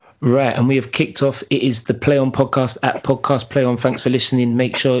Right, and we have kicked off. It is the Play On podcast at Podcast Play On. Thanks for listening.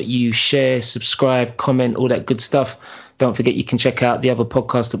 Make sure you share, subscribe, comment, all that good stuff. Don't forget you can check out the other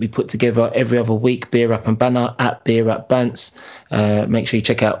podcast that we put together every other week, Beer Rap and Banner at Beer Rap Bants. Make sure you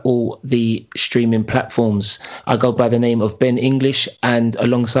check out all the streaming platforms. I go by the name of Ben English, and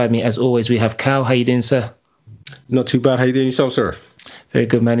alongside me, as always, we have Cal. How you doing, sir? Not too bad. How you doing yourself, sir? Very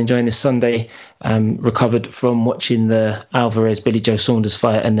good, man. Enjoying this Sunday. Recovered from watching the Alvarez Billy Joe Saunders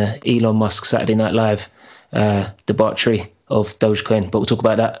fight and the Elon Musk Saturday Night Live debauchery of Dogecoin, but we'll talk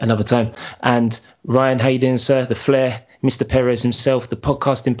about that another time. And Ryan, how you doing, sir? The Flair, Mr. Perez himself, the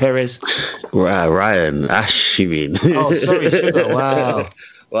podcasting Perez. Ryan, Ash, you mean? Oh, sorry, sugar. Wow.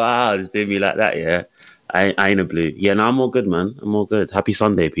 Wow, just doing me like that, yeah. I ain't a blue. Yeah, no, I'm all good, man. I'm all good. Happy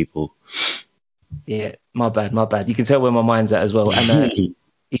Sunday, people. Yeah, my bad. You can tell where my mind's at as well. And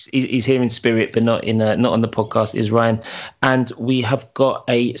he's here in spirit, but not on the podcast. Is Ryan, and we have got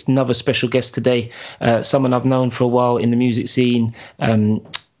another special guest today. Someone I've known for a while in the music scene.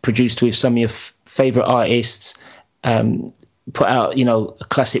 Produced with some of your favorite artists. Put out, a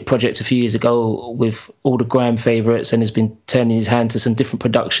classic project a few years ago with all the grime favorites, and has been turning his hand to some different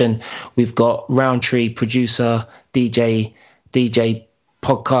production. We've got Roundtree, producer, DJ,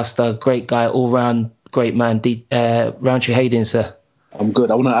 podcaster, great guy, all round great man. Roundtree, how you doing, sir? I'm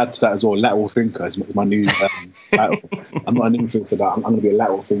good. I want to add to that as well. Lateral thinker is my new title. I'm not an influencer. I'm going to be a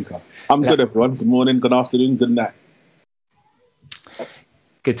lateral thinker. I'm good, everyone. Good morning, good afternoon, good night.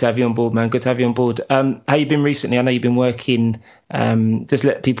 Good to have you on board, man. Good to have you on board. How you been recently? I know you've been working. Just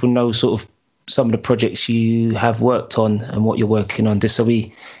let people know sort of some of the projects you have worked on and what you're working on, just so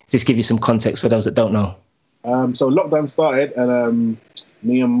we just give you some context for those that don't know. So lockdown started, and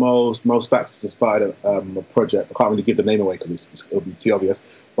me and Mo Stacks have started a project. I can't really give the name away because it'll be too obvious,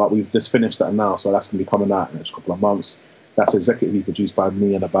 but we've just finished that now, so that's going to be coming out in the next couple of months. That's executively produced by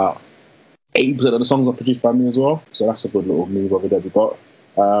me, and about 80% of the songs are produced by me as well, so that's a good little move over there we got.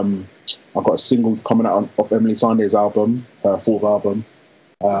 I've got a single coming out off Emily Sandé's album, her fourth album.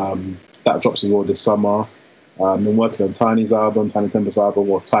 That drops as well this summer. Been working on Tiny's album, Tiny Tempest's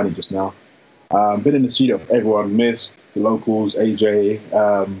album, or Tiny just now. Been in the studio with everyone, Miss, the locals, AJ,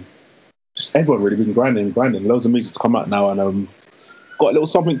 just everyone really been grinding. Loads of music to come out now, and got a little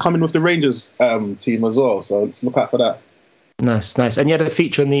something coming with the Rangers team as well, so let's look out for that. Nice. And you had a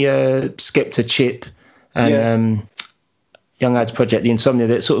feature on the Skepta Chip and Young Ads project, the Insomnia,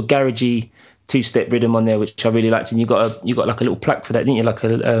 that sort of garagey two-step rhythm on there, which I really liked, and you got like a little plaque for that, didn't you? Like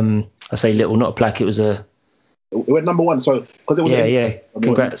I say little, not a plaque, it was a... It went number one, so because it was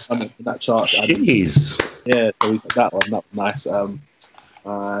congrats on that chart. Jeez. So we got that one. That was nice.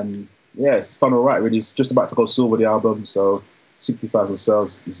 And yeah, it's done all right. Really, it's just about to go silver, the album. So 60,000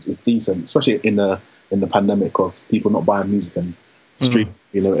 sales is decent, especially in the pandemic of people not buying music and stream.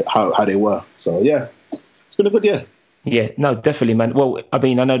 How they were. So yeah, it's been a good year. Yeah, no, definitely, man. Well, I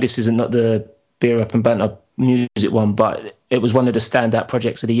mean, I know this isn't not the Beer Up and Banter music one, but it was one of the standout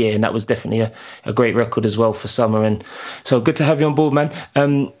projects of the year, and that was definitely a great record as well for summer. And so good to have you on board, man.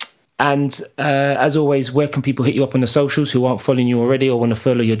 And as always, where can people hit you up on the socials who aren't following you already or want to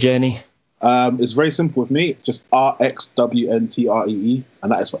follow your journey? It's very simple with me, just RXWNTREE,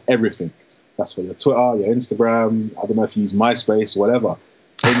 and that is for everything. That's for your Twitter, your Instagram, I don't know if you use MySpace, whatever.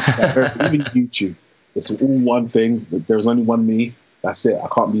 Even YouTube. It's all one thing. There's only one me. That's it. I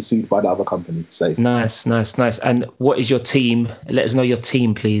can't be sued by the other company. Safe. Nice. And what is your team? Let us know your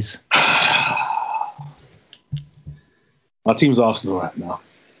team, please. My team's Arsenal right now.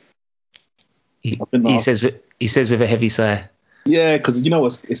 He says with a heavy sigh. Yeah, because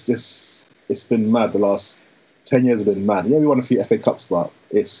it's been mad. The last 10 years have been mad. Yeah, we won a few FA Cups, but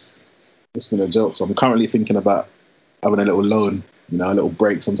it's been a joke. So I'm currently thinking about having a little loan, a little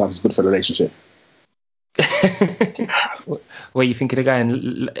break. Sometimes it's good for the relationship. Where are you thinking of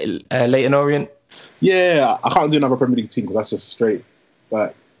going? Leyton Orient? Yeah, I can't do another Premier League team because that's just straight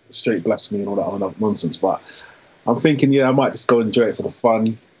blasphemy and all that other nonsense. But I'm thinking, I might just go enjoy it for the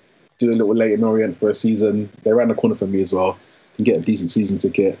fun, do a little Leyton Orient for a season. They're around the corner from me as well. Can get a decent season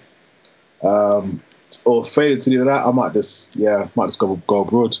ticket. Or fail to do that, I might just go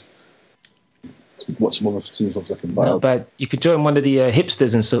abroad. Watch more of the teams for a second. Not bad. You could join one of the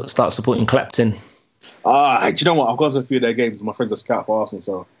hipsters and start supporting Clapton. Do you know what? I've gone to a few of their games. My friends are scout for Arsenal,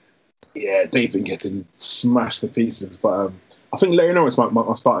 so yeah, they've been getting smashed to pieces. But I think Leyton Orient's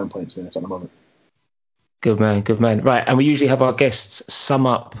my starting point to be honest at the moment. Good man. Right, and we usually have our guests sum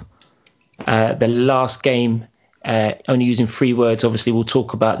up the last game, only using 3 words. Obviously, we'll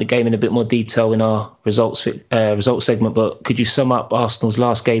talk about the game in a bit more detail in our results segment. But could you sum up Arsenal's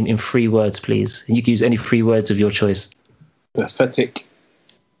last game in 3 words, please? And you can use any 3 words of your choice. Pathetic.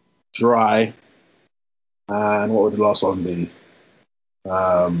 dry, and what would the last one be?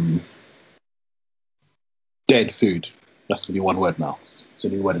 Dead food. That's going to be one word now. It's a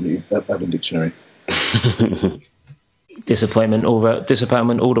new word in the Urban Dictionary. Disappointment all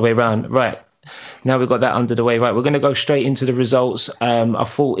the way around. Right. Now we've got that under the way. Right, we're going to go straight into the results. I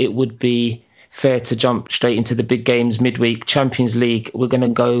thought it would be fair to jump straight into the big games midweek. Champions League, we're going to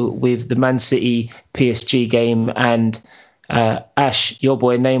go with the Man City PSG game. And Ash, your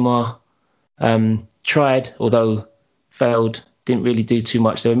boy Neymar, tried, although failed, didn't really do too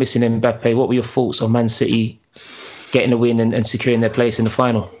much. They were missing Mbappe. What were your thoughts on Man City getting a win and securing their place in the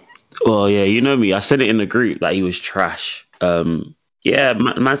final? Well, yeah, you know me. I said it in the group that he was trash. Yeah,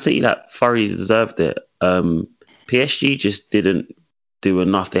 Man City that thoroughly deserved it. PSG just didn't do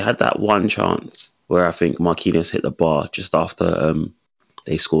enough. They had that one chance where I think Marquinhos hit the bar just after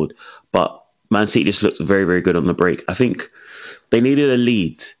they scored. But Man City just looked very, very good on the break. I think they needed a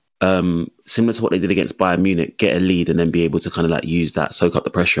lead, similar to what they did against Bayern Munich, get a lead and then be able to kind of like use that, soak up the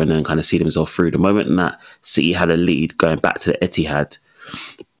pressure and then kind of see themselves through. The moment that City had a lead going back to the Etihad,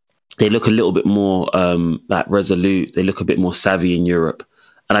 they look a little bit more like resolute. They look a bit more savvy in Europe.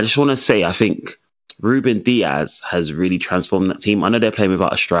 And I just want to say, I think Ruben Diaz has really transformed that team. I know they're playing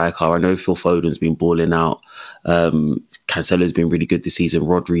without a striker. I know Phil Foden's been balling out. Cancelo's been really good this season.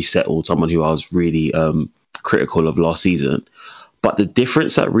 Rodri settled, someone who I was really critical of last season. But the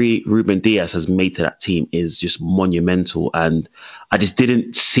difference that Ruben Diaz has made to that team is just monumental. And I just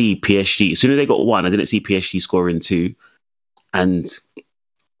didn't see PSG. As soon as they got one, I didn't see PSG scoring two. And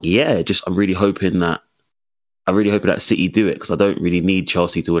yeah, I'm really hoping that City do it, because I don't really need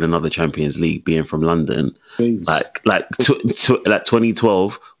Chelsea to win another Champions League being from London. Please. Like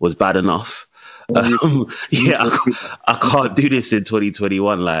 2012 was bad enough. Yeah, I can't do this in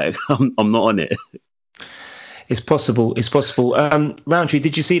 2021. Like I'm not on it. It's possible. Roundtree,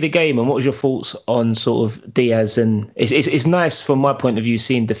 did you see the game, and what was your thoughts on sort of Diaz? And it's nice from my point of view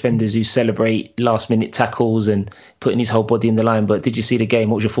seeing defenders who celebrate last minute tackles and putting his whole body in the line. But did you see the game?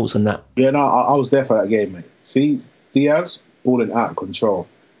 What was your thoughts on that? Yeah, no, I was there for that game, mate. See, Diaz falling out of control.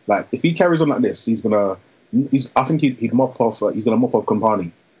 Like if he carries on like this, I think he'd mop off. He's gonna mop off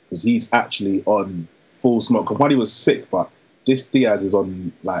Kompany, because he's actually on full smoke. Kompany was sick, but this Diaz is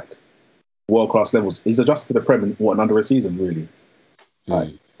on like world-class levels. He's adjusted to the Prem in under a season, really.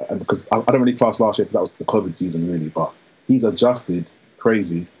 Like, and because I don't really class last year, because that was the COVID season, really. But he's adjusted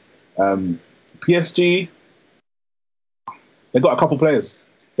crazy. PSG, they got a couple players.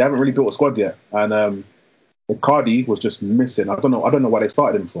 They haven't really built a squad yet, and Icardi was just missing. I don't know why they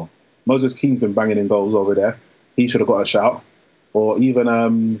started him for. Moses Keane's been banging in goals over there. He should have got a shout, or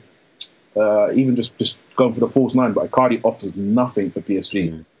even just going for the false nine. But Icardi offers nothing for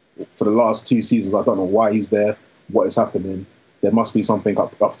PSG. For the last 2 seasons, I don't know why he's there, what is happening. There must be something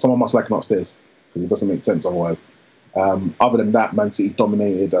up. Someone must like him upstairs, because it doesn't make sense otherwise. Other than that, Man City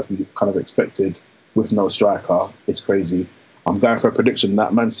dominated as we kind of expected with no striker. It's crazy. I'm going for a prediction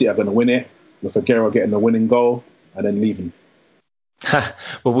that Man City are going to win it, with Aguero getting the winning goal and then leaving.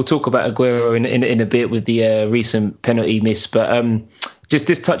 Well, we'll talk about Aguero in a bit with the recent penalty miss, but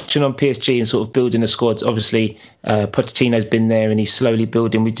just touching on PSG and sort of building a squad. Obviously, Pochettino's been there and he's slowly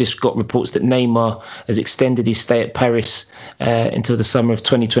building. We just got reports that Neymar has extended his stay at Paris until the summer of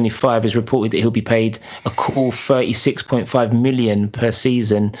 2025. It's reported that he'll be paid a cool 36.5 million per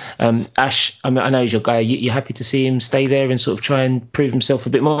season. Ash, I know he's your guy. You're happy to see him stay there and sort of try and prove himself a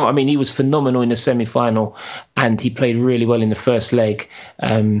bit more? I mean, he was phenomenal in the semi-final and he played really well in the first leg.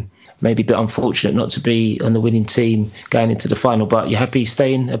 Maybe a bit unfortunate not to be on the winning team going into the final, but you're happy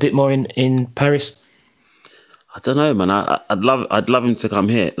staying a bit more in Paris? I don't know, man. I'd love him to come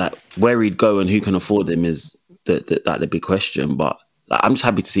here. Like where he'd go and who can afford him is the big question. But like, I'm just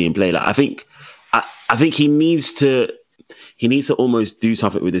happy to see him play. Like I think he needs to almost do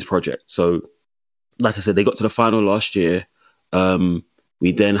something with this project. So, like I said, they got to the final last year.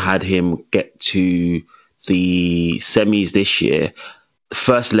 We then had him get to the semis this year. The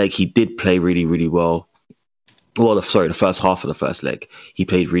first leg, he did play really, really well. Well, the first half of the first leg, he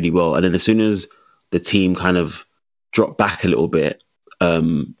played really well. And then as soon as the team kind of dropped back a little bit,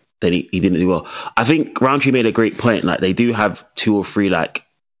 then he didn't do well. I think Roundtree made a great point. Like they do have 2 or 3 like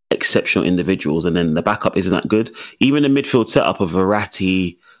exceptional individuals, and then the backup isn't that good. Even the midfield setup of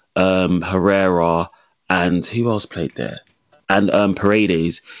Verratti, Herrera, and who else played there? And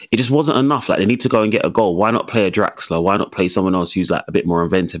Paredes, it just wasn't enough. Like they need to go and get a goal. Why not play a Draxler? Why not play someone else who's like a bit more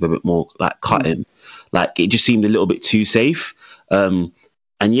inventive, a bit more like cutting? Like it just seemed a little bit too safe. And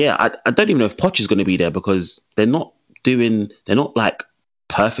yeah, I don't even know if Poch is going to be there, because they're not like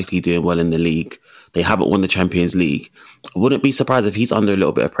perfectly doing well in the league. They haven't won the Champions League. I wouldn't be surprised if he's under a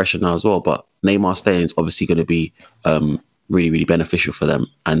little bit of pressure now as well. But Neymar staying is obviously going to be really, really beneficial for them.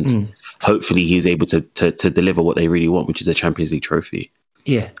 And hopefully he's able to deliver what they really want, which is a Champions League trophy.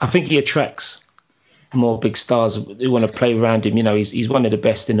 Yeah, I think he attracts more big stars who want to play around him. You know, he's one of the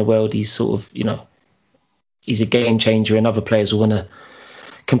best in the world. He's sort of, you know, he's a game changer, and other players will want to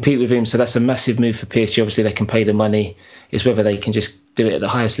compete with him. So that's a massive move for PSG. Obviously, they can pay the money. It's whether they can just do it at the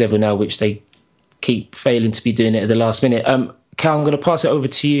highest level now, which they keep failing to be doing it at the last minute. Cal, I'm going to pass it over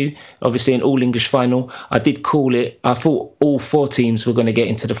to you. Obviously, an all-English final. I did call it. I thought all 4 teams were going to get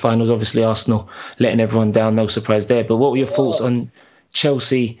into the finals. Obviously, Arsenal letting everyone down. No surprise there. But what were your thoughts on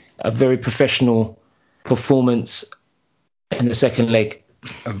Chelsea? A very professional performance in the second leg.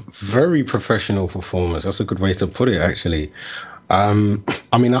 A very professional performance. That's a good way to put it, actually. I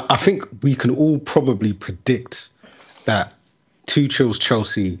mean, I think we can all probably predict that Tuchel's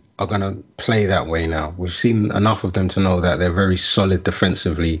Chelsea are going to play that way now. We've seen enough of them to know that they're very solid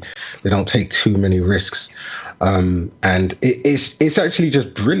defensively. They don't take too many risks. And it's actually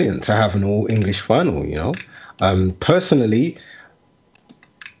just brilliant to have an all-English final, you know. Personally,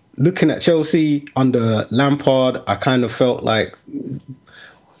 looking at Chelsea under Lampard, I kind of felt like,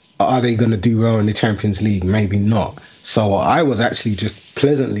 are they going to do well in the Champions League? Maybe not. So I was actually just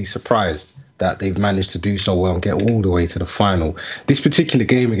pleasantly surprised that they've managed to do so well and get all the way to the final. This particular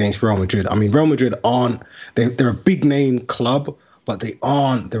game against Real Madrid, I mean, Real Madrid they're a big name club, but they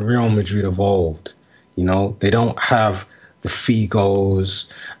aren't the Real Madrid of old. You know, they don't have the Figos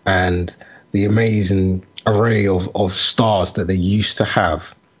and the amazing array of stars that they used to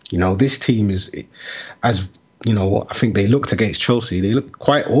have. You know, this team is, as you know, I think they looked against Chelsea. They look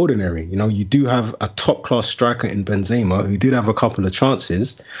quite ordinary. You know, you do have a top-class striker in Benzema who did have a couple of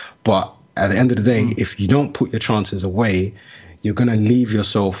chances, but at the end of the day, if you don't put your chances away, you're going to leave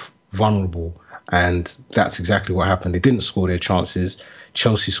yourself vulnerable. And that's exactly what happened. They didn't score their chances.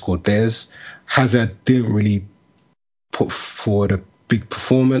 Chelsea scored theirs. Hazard didn't really put forward a big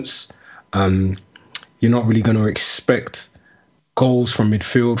performance. You're not really going to expect goals from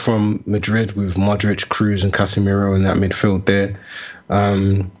midfield from Madrid with Modric, Kroos and Casemiro in that midfield there.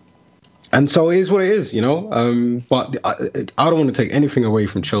 And so it is what it is, you know. But I don't want to take anything away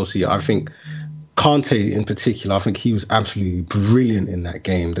from Chelsea. I think Kante in particular, I think he was absolutely brilliant in that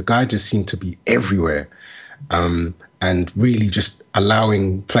game. The guy just seemed to be everywhere, and really just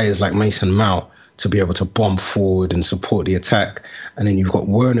allowing players like Mason Mount to be able to bomb forward and support the attack. And then you've got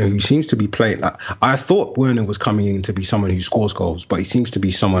Werner, who seems to be playing. I thought Werner was coming in to be someone who scores goals, but he seems to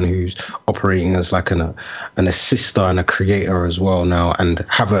be someone who's operating as like an assister and a creator as well now. And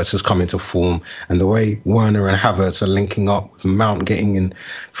Havertz has come into form. And the way Werner and Havertz are linking up, with Mount getting in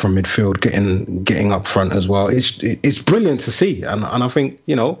from midfield, getting up front as well, it's brilliant to see. And I think,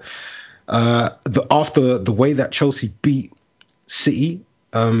 you know, after the way that Chelsea beat City,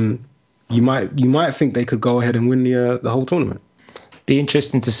 you might think they could go ahead and win the whole tournament. Be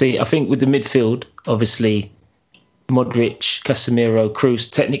interesting to see. I think with the midfield, obviously, Modric, Casemiro, Kroos,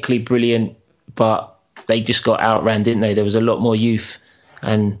 technically brilliant, but they just got outran, didn't they? There was a lot more youth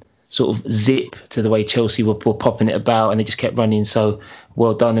and sort of zip to the way Chelsea were popping it about, and they just kept running. So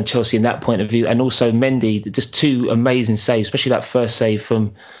well done on Chelsea in that point of view. And also Mendy, just 2 amazing saves, especially that first save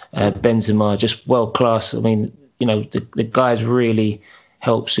from Benzema, just world class. I mean, you know, the guys really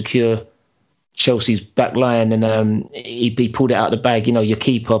helped secure Chelsea's back line, and he pulled it out of the bag. You know, your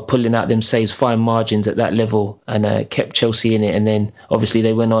keeper pulling out them saves, fine margins at that level, and kept Chelsea in it. And then obviously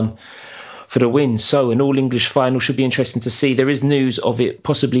they went on for the win. So an all-English final should be interesting to see. There is news of it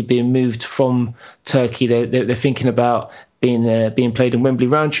possibly being moved from Turkey. They're thinking about being played in Wembley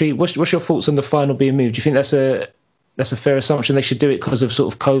Roundtree. What's your thoughts on the final being moved? Do you think that's a fair assumption? They should do it because of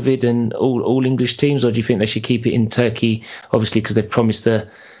sort of COVID and all English teams, or do you think they should keep it in Turkey? Obviously, because they've promised the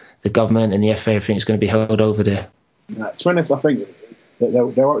government and the FA, everything is going to be held over there. To be honest, I think they're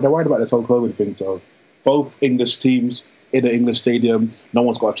worried about this whole COVID thing. So both English teams in an English stadium, no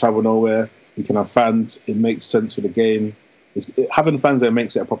one's got to travel nowhere. We can have fans. It makes sense for the game. Having fans there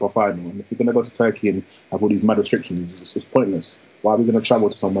makes it a proper final. And if you're going to go to Turkey and have all these mad restrictions, it's pointless. Why are we going to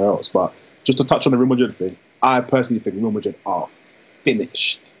travel to somewhere else? But just to touch on the Real Madrid thing, I personally think Real Madrid are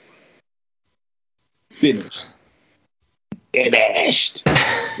finished.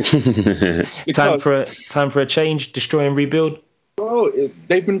 Time for a change, destroy and rebuild. Well,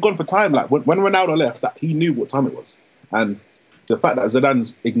 they've been gone for time. Like when Ronaldo left, that he knew what time it was, and the fact that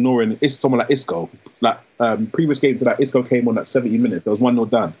Zidane's ignoring someone like Isco, like previous game to that, Isco came on at 70 minutes. There was 1-0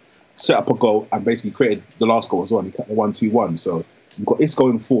 down, set up a goal and basically created the last goal as well. And he kept the 1-2-1. So you've got Isco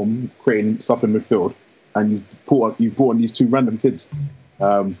in form, creating stuff in midfield, and you brought on these 2 random kids,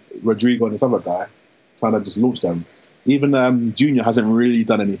 Rodrigo and this other guy. trying to just launch them. Even Junior hasn't really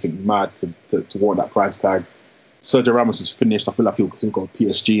done anything mad to warrant that price tag. Sergio Ramos is finished. I feel like he'll go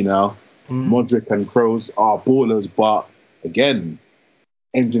PSG now. Modric and Kroos are ballers, but again,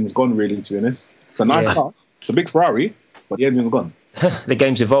 engine's gone really, to be honest. It's a nice car. It's a big Ferrari, but the engine's gone. The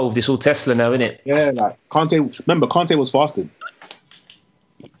game's evolved. It's all Tesla now, isn't it? Yeah, like Kante was fasted.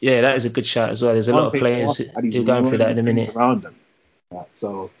 Yeah, that is a good shout as well. There's a lot of players who are going through that in a minute. Around them.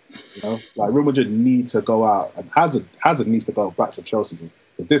 So, like Real Madrid need to go out, and Hazard needs to go back to Chelsea.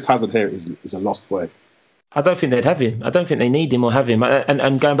 Because this Hazard here is a lost boy. I don't think they'd have him. I don't think they need him or have him.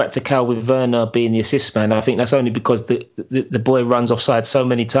 And going back to Cal with Werner being the assist man, I think that's only because the boy runs offside so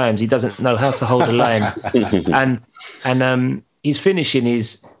many times. He doesn't know how to hold a line. and his finishing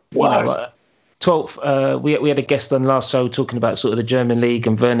is 12th. We had a guest on last show talking about sort of the German league,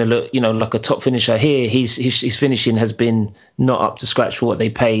 and Werner looked, like a top finisher. Here, his finishing has been not up to scratch for what they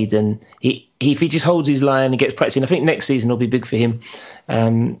paid. And if he just holds his line and gets practicing, I think next season will be big for him.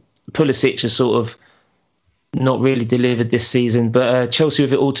 Pulisic has sort of not really delivered this season, but Chelsea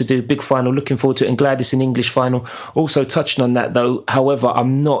with it all to do, big final, looking forward to it, and glad it's an English final. Also touching on that though, however,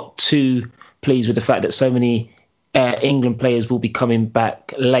 I'm not too pleased with the fact that so many England players will be coming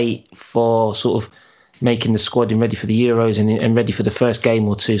back late for sort of making the squad and ready for the Euros and ready for the first game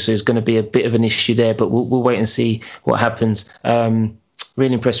or two, so there's going to be a bit of an issue there, but we'll wait and see what happens.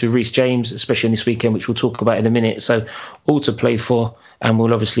 Really impressed with Reece James, especially in this weekend, which we'll talk about in a minute. So all to play for, and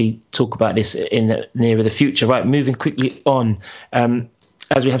we'll obviously talk about this in nearer the future. Right, moving quickly on,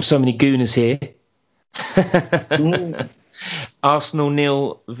 as we have so many gooners here. Arsenal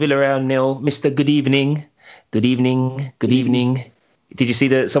 0, Villarreal 0. Mr. Good evening. Good evening. Good evening. Did you see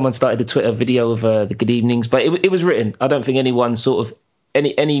that someone started a Twitter video of the good evenings? But it was written. I don't think anyone sort of,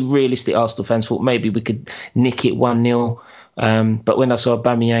 any realistic Arsenal fans thought maybe we could nick it 1-0. But when I saw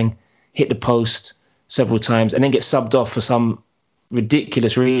Aubameyang hit the post several times and then get subbed off for some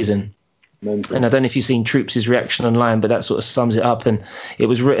ridiculous reason, and I don't know if you've seen Troops' reaction online, but that sort of sums it up. And it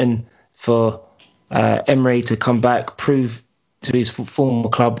was written for Emery to come back, prove to his former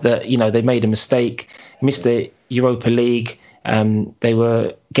club that they made a mistake, missed the Europa League. They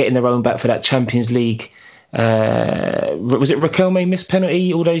were getting their own back for that Champions League. Was it Riquelme missed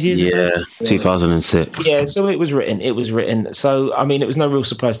penalty all those years ago? Yeah, 2006. Yeah, so it was written. So, I mean, it was no real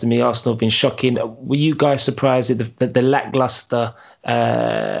surprise to me. Arsenal have been shocking. Were you guys surprised at the lackluster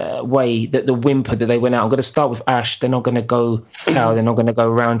way, that the whimper that they went out? I'm going to start with Ash, they're not going to go Cal, they're not going to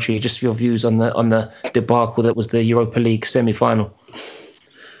go Roundtree. Just your views on the debacle that was the Europa League semi-final.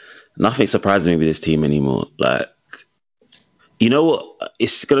 Nothing surprises me with this team anymore. Like, you know what?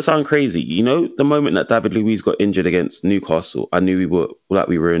 It's gonna sound crazy. The moment that David Luiz got injured against Newcastle, I knew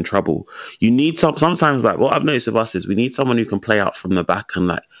we were in trouble. You need sometimes, like, what I've noticed with us is we need someone who can play out from the back and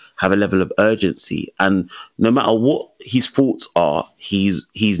like have a level of urgency. And no matter what his faults are, he's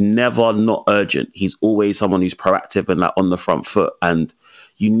never not urgent. He's always someone who's proactive and like on the front foot. And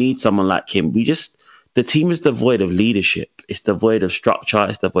you need someone like him. The team is devoid of leadership. It's devoid of structure.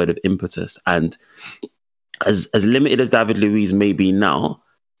 It's devoid of impetus. And as limited as David Luiz may be now,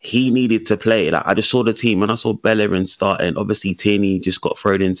 he needed to play. Like, I just saw the team when I saw Bellerin starting. Obviously, Tierney just got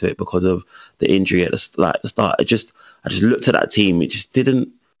thrown into it because of the injury at the start. I just looked at that team. It just didn't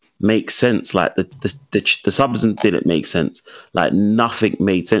make sense. Like the subs didn't make sense. Like nothing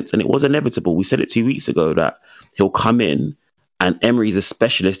made sense, and it was inevitable. We said it 2 weeks ago that he'll come in, and Emery's a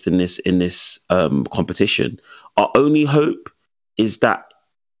specialist in this competition. Our only hope is that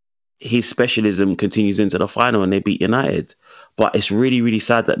his specialism continues into the final and they beat United. But it's really, really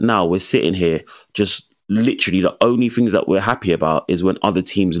sad that now we're sitting here, just literally the only things that we're happy about is when other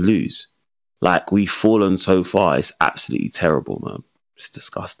teams lose. Like, we've fallen so far. It's absolutely terrible, man. It's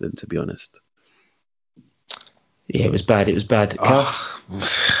disgusting, to be honest. Yeah, it was bad. It's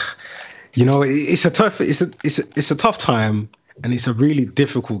a tough time, and it's a really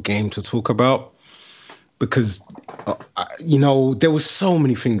difficult game to talk about. Because, there were so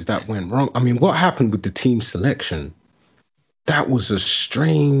many things that went wrong. I mean, what happened with the team selection? That was a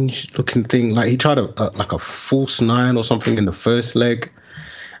strange looking thing. Like, he tried a false 9 or something in the first leg.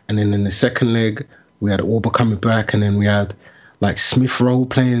 And then in the second leg, we had Auba coming back. And then we had, like, Smith Rowe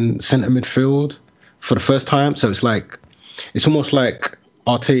playing centre midfield for the first time. So it's almost like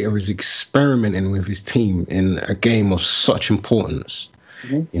Arteta is experimenting with his team in a game of such importance.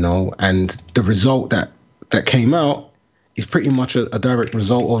 Mm-hmm. And the result that came out is pretty much a direct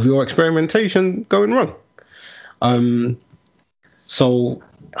result of your experimentation going wrong. So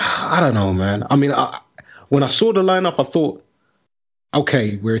I don't know, man. I mean, when I saw the lineup, I thought,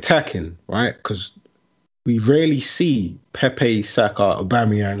 okay, we're attacking, right? Because we rarely see Pepe, Saka,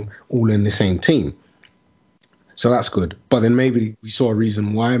 Aubameyang all in the same team. So that's good. But then maybe we saw a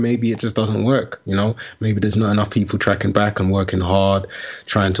reason why. Maybe it just doesn't work. Maybe there's not enough people tracking back and working hard,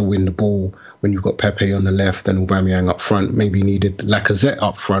 trying to win the ball when you've got Pepe on the left and Aubameyang up front. Maybe you needed Lacazette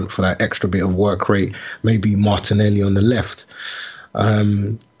up front for that extra bit of work rate. Maybe Martinelli on the left. I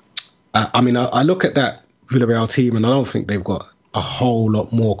look at that Villarreal team and I don't think they've got a whole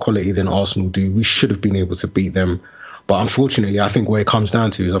lot more quality than Arsenal do. We should have been able to beat them. But unfortunately, I think where it comes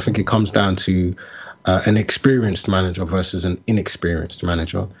down to an experienced manager versus an inexperienced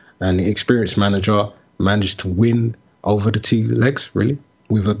manager. And the experienced manager managed to win over the two legs, really,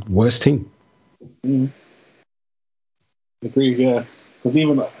 with a worse team. Agreed, yeah. Because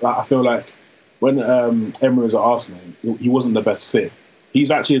even I feel like when Emery was at Arsenal, he wasn't the best fit. He's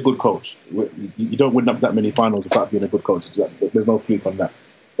actually a good coach. You don't win up that many finals without being a good coach. There's no fluke on that.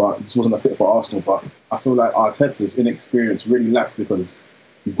 But he just wasn't a fit for Arsenal. But I feel like Arteta's inexperience really lacked because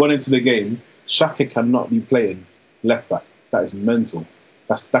you've gone into the game. Xhaka cannot be playing left back. That is mental.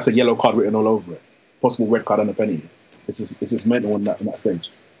 That's a yellow card written all over it. Possible red card and a penalty. It's just mental in that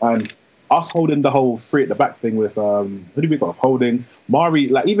stage. And us holding the whole three at the back thing with who do we got? Holding Mari.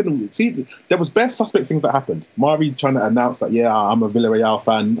 There was bare suspect things that happened. Mari trying to announce that I'm a Villarreal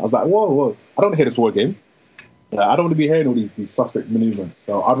fan. I was like, whoa! I don't want to hear this for a game. I don't want to be hearing all these suspect maneuvers.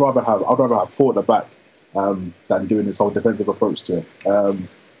 So I'd rather have four at the back than doing this whole defensive approach to it.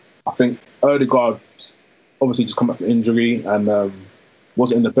 I think Ødegaard obviously just come back from injury and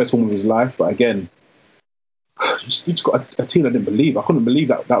wasn't in the best form of his life. But again, you just got a team I didn't believe. I couldn't believe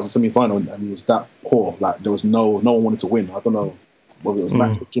that was a semi-final and it was that poor. Like there was no one wanted to win. I don't know whether it was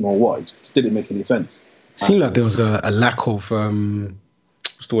match fixing or what. It just didn't make any sense. It seemed like there was a lack of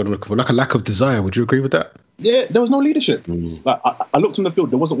what's the word I'm looking for? Like a lack of desire. Would you agree with that? Yeah, there was no leadership. Like I looked on the field,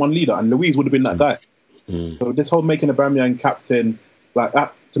 there wasn't one leader, and Luiz would have been that guy. So this whole making Aubameyang captain, like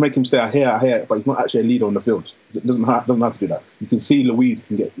that, to make him stay out here, but he's not actually a leader on the field. Doesn't have to do that. You can see Luiz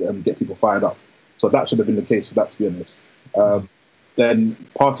can get people fired up. So that should have been the case for that, to be honest. Then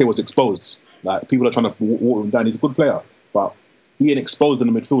Partey was exposed. Like people are trying to water him down. He's a good player, but being exposed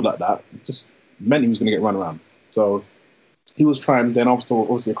in the midfield like that just meant he was going to get run around. So he was trying. Then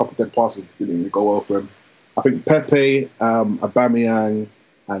obviously a couple of dead passes didn't go well for him. I think Pepe, Aubameyang,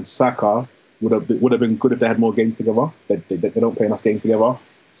 and Saka would have been good if they had more games together. They don't play enough games together.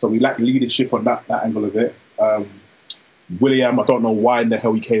 So we lack leadership on that angle of it. William, I don't know why in the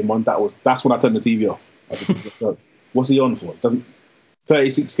hell he came on. That's when I turned the TV off. What's he on for?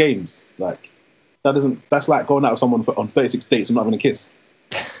 36 games. Like that's like going out with someone on 36 dates and not having a kiss.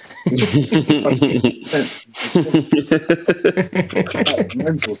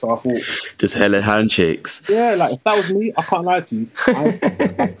 Mental. So I thought just hella handshakes. Yeah, like if that was me, I can't lie to you.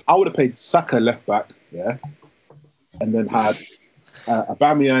 I would have played Saka left back, yeah, and then had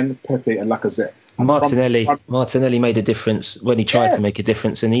Aubameyang, Pepe, and Lacazette. Martinelli made a difference when he tried to make a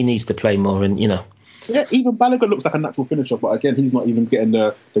difference, and he needs to play more. And yeah, even Balogun looks like a natural finisher, but again, he's not even getting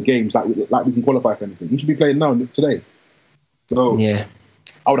the games like we can qualify for anything. He should be playing now today. So yeah,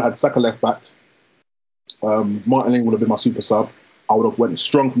 I would have had Saka left back. Martinelli would have been my super sub. I would have went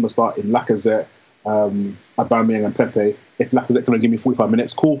strong from the start in Lacazette, Aubameyang, and Pepe. If Lacazette can give me 45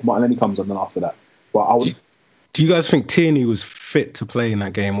 minutes, cool. Martinelli comes on then after that. But I would. Do you guys think Tierney was fit to play in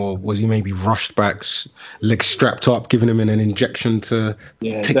that game, or was he maybe rushed back, legs strapped up, giving him an injection to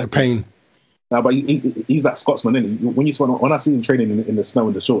take the pain? No, but he's that Scotsman, isn't he? When I see him training in the snow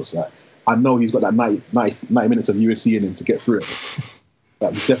in the shorts, like, I know he's got that 90 minutes of UFC in him to get through it.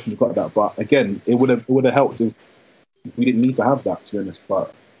 Like, he's definitely got that. But again, it would have helped if we didn't need to have that, to be honest.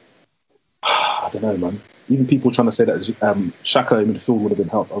 But I don't know, man. Even people trying to say that Xhaka in the field would have been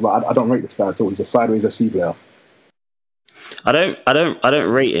helped. I don't rate this guy at all. He's a sideways FC player. I don't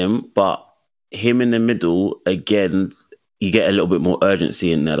rate him, but him in the middle, again, you get a little bit more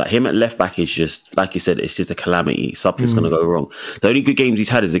urgency in there. Like him at left back is just, like you said, it's just a calamity. Something's going to go wrong. The only good games he's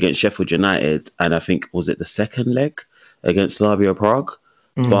had is against Sheffield United, and I think, was it the second leg against Slavia Prague?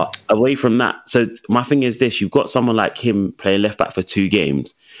 But away from that, so my thing is this: you've got someone like him playing left back for 2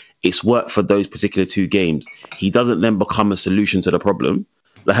 games. It's worked for those particular 2 games. He doesn't then become a solution to the problem.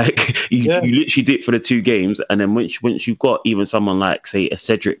 Like you literally did it for the 2 games, and then once you've got even someone like, say, a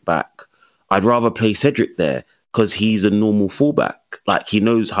Cedric back, I'd rather play Cedric there because he's a normal fullback. Like he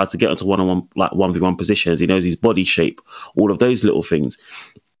knows how to get into 1-on-1, like 1v1 positions. He knows his body shape, all of those little things.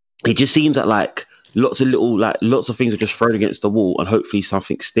 It just seems that like lots of things are just thrown against the wall, and hopefully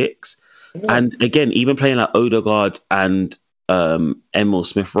something sticks. Yeah. And again, even playing like Ødegaard and Emil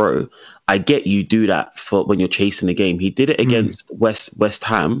Smith-Rowe, I get you do that for when you're chasing the game. He did it against West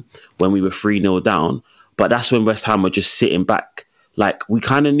Ham when we were 3-0 down, but that's when West Ham were just sitting back. Like we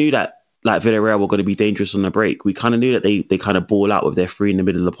kind of knew that like Villarreal were going to be dangerous on the break. We kind of knew that they kind of ball out with their three in the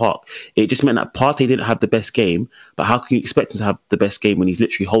middle of the park. It just meant that Partey didn't have the best game, but how can you expect him to have the best game when he's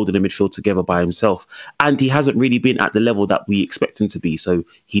literally holding the midfield together by himself? And he hasn't really been at the level that we expect him to be. So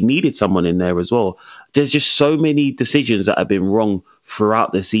he needed someone in there as well. There's just so many decisions that have been wrong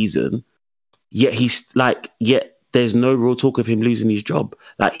throughout the season. Yet there's no real talk of him losing his job.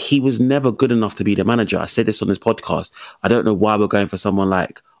 Like, he was never good enough to be the manager. I said this on this podcast. I don't know why we're going for someone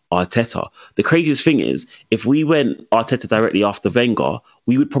like Arteta. The craziest thing is, if we went Arteta directly after Wenger,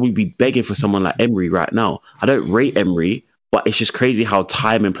 we would probably be begging for someone like Emery right now. I don't rate Emery, but it's just crazy how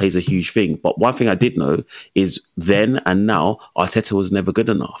timing plays a huge thing. But one thing I did know is then and now, Arteta was never good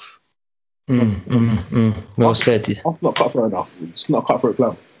enough. Well said. It's not cutthroat enough. It's not a cutthroat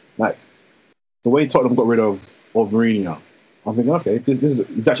club. Like, the way Tottenham got rid of Mourinho, I'm thinking, okay, he's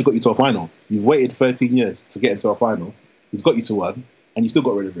actually got you to a final. You've waited 13 years to get into a final. He's got you to one, and you still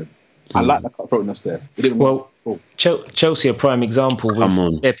got rid of him. I like that cutthroatness there. It didn't work. Chelsea, a prime example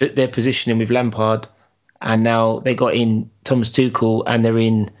with their positioning with Lampard, and now they got in Thomas Tuchel, and they're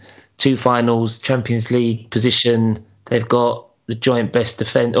in 2 finals, Champions League position. They've got the joint best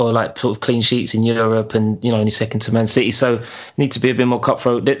defense, or like sort of clean sheets in Europe, and only second to Man City. So need to be a bit more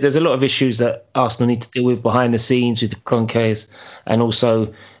cutthroat. There's a lot of issues that Arsenal need to deal with behind the scenes with the Kroenkes, and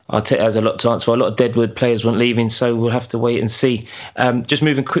also Arteta has a lot to answer for. A lot of deadwood players weren't leaving, so we'll have to wait and see. Just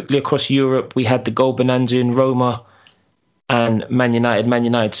moving quickly across Europe, we had the goal bonanza in Roma and Man United. Man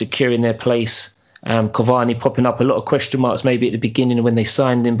United securing their place. Cavani popping up a lot of question marks maybe at the beginning when they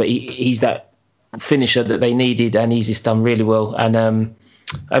signed him, but he's that finisher that they needed, and he's just done really well. And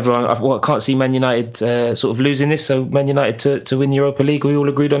everyone, I can't see Man United sort of losing this. So Man United to win the Europa League. We all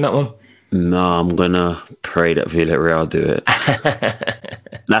agreed on that one. No, I'm gonna pray that Villarreal do it.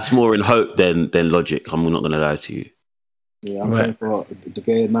 That's more in hope than logic. I'm not gonna lie to you. Yeah, I'm praying for the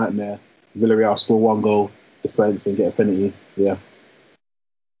gay nightmare. Villarreal score 1 goal, defence, and get a penalty. Yeah.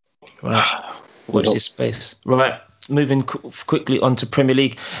 Right. Watch this space. Right. Moving quickly on to Premier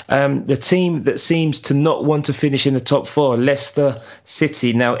League. The team that seems to not want to finish in the top 4, Leicester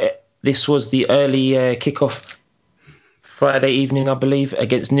City. Now, this was the early kickoff Friday evening, I believe,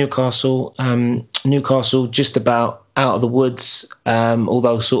 against Newcastle. Newcastle just about out of the woods,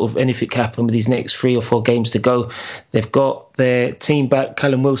 although sort of anything can happen with these next 3 or 4 games to go. They've got their team back,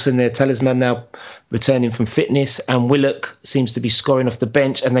 Callum Wilson, their talisman, now returning from fitness, and Willock seems to be scoring off the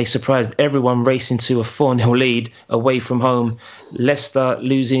bench, and they surprised everyone, racing to a 4-0 lead away from home. Leicester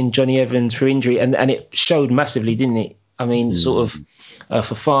losing Johnny Evans through injury, and it showed massively, didn't it? I mean, sort of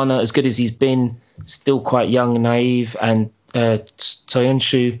Fofana, as good as he's been, still quite young and naive, and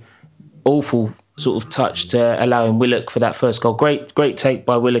Toyonshu, awful sort of touch to allowing Willock for that first goal. Great take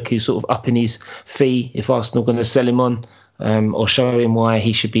by Willock, who's sort of upping his fee if Arsenal going to sell him on, or show him why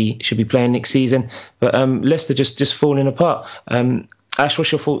he should be playing next season. But Leicester just falling apart. Ash,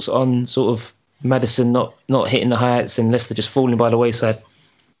 what's your thoughts on sort of Maddison not hitting the heights and Leicester just falling by the wayside?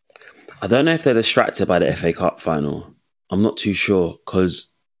 I don't know if they're distracted by the FA Cup final. I'm not too sure, because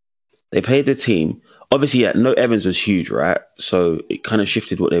they played the team. Obviously, yeah, no Evans was huge, right? So it kind of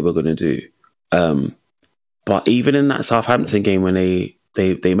shifted what they were going to do. But even in that Southampton game when they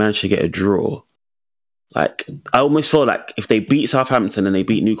managed to get a draw, like, I almost felt like if they beat Southampton and they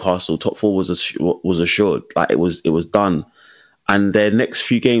beat Newcastle, top 4 was assured. Like, it was done. And their next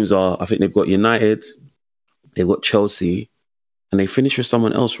few games are, I think they've got United, they've got Chelsea, and they finish with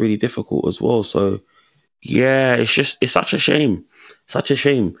someone else really difficult as well. So yeah, it's such a shame. Such a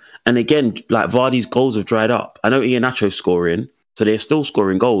shame. And again, like, Vardy's goals have dried up. I know Iheanacho's scoring, so they're still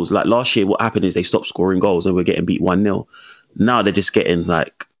scoring goals. Like, last year, what happened is they stopped scoring goals and we're getting beat 1-0. Now they're just getting,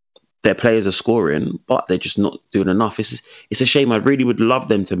 like, their players are scoring, but they're just not doing enough. It's a shame. I really would love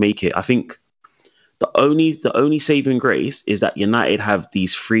them to make it. I think the only saving grace is that United have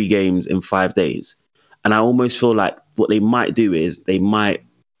these 3 games in 5 days. And I almost feel like what they might do is they might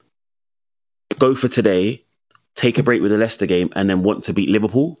go for today, take a break with the Leicester game, and then want to beat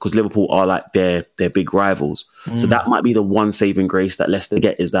Liverpool, because Liverpool are like their big rivals. So that might be the one saving grace that Leicester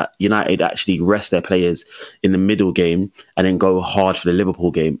get, is that United actually rest their players in the middle game and then go hard for the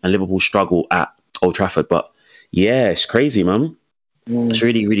Liverpool game, and Liverpool struggle at Old Trafford. But yeah, it's crazy, man. It's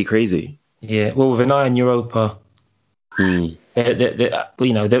really, really crazy. Yeah, well, with an eye on Europa,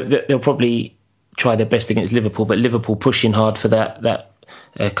 they'll probably try their best against Liverpool, but Liverpool pushing hard for that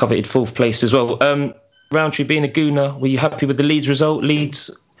coveted 4th place as well. Roundtree, being a Gooner, were you happy with the Leeds result?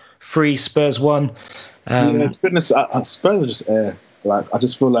 Leeds 3, Spurs 1. Yeah, to be honest, Spurs are just air. Like, I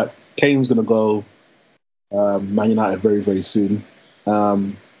just feel like Kane's going to go Man United very, very soon.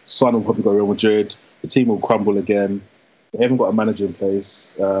 Son will probably go Real Madrid. The team will crumble again. They haven't got a manager in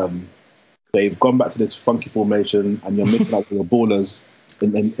place. they've gone back to this funky formation, and you're missing out on your ballers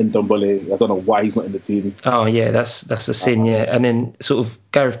in Ndombele. I don't know why he's not in the team. Oh yeah, that's a sin. Yeah, and then sort of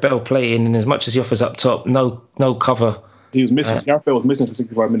Gareth Bale playing, and as much as he offers up top, no cover. He was missing. Gareth Bale was missing for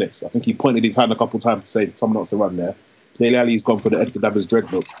 65 minutes. I think he pointed his hand a couple of times to say someone else to run there. Dele Alli's gone for the Edgar Davids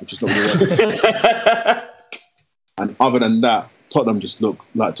dread look, which is not really working. And other than that, Tottenham just look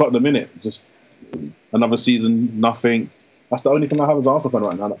like Tottenham in it. Just another season, nothing. That's the only thing I have as an Arsenal fan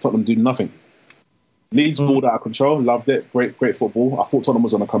right now. That Tottenham do nothing. Leeds balled out of control. Loved it. Great football. I thought Tottenham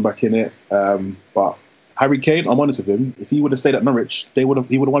was going to come back in it. But Harry Kane, I'm honest with him. If he would have stayed at Norwich, he would have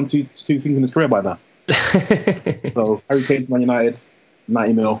won two things in his career by now. So Harry Kane, Man United,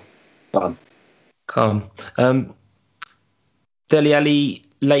 90 mil, done. Calm. Dele Alli,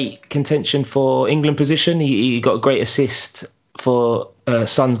 late contention for England position. He got a great assist for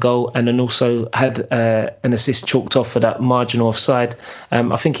Son's goal, and then also had an assist chalked off for that marginal offside.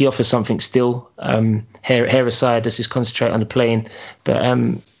 I think he offers something still. Hair aside, let's just concentrate on the playing. But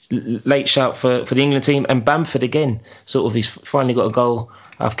late shout for the England team. And Bamford again, sort of, he's finally got a goal.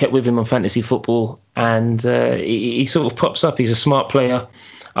 I've kept with him on fantasy football, and he sort of pops up. He's a smart player.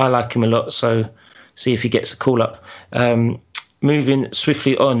 I like him a lot, so see if he gets a call up. Moving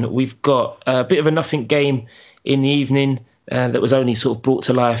swiftly on, we've got a bit of a nothing game in the evening that was only sort of brought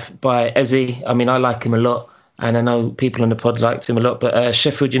to life by Eze. I mean, I like him a lot, and I know people on the pod liked him a lot, but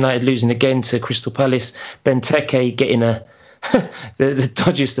Sheffield United losing again to Crystal Palace. Benteke getting the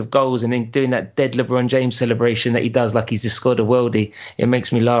dodgiest of goals, and then doing that dead LeBron James celebration that he does like he's just scored a worldie. It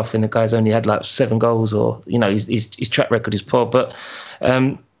makes me laugh, and the guy's only had like 7 goals, or, you know, his track record is poor. But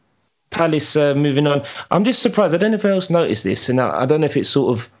Palace moving on. I'm just surprised. I don't know if anyone else noticed this, and I don't know if it's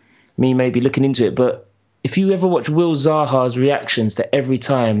sort of me maybe looking into it, but if you ever watch Will Zaha's reactions to every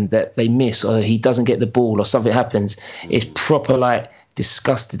time that they miss or he doesn't get the ball or something happens, it's proper like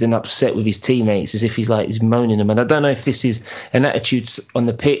disgusted and upset with his teammates, as if he's moaning them. And I don't know if this is an attitude on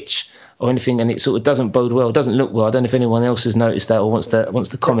the pitch or anything, and it sort of doesn't bode well, doesn't look well. I don't know if anyone else has noticed that or wants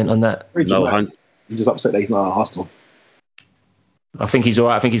to comment on that. No, he's just upset that he's not at Arsenal. I think he's all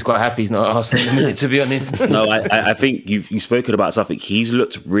right. I think he's quite happy he's not at Arsenal in a minute, to be honest. No, I think you've spoken about something. He's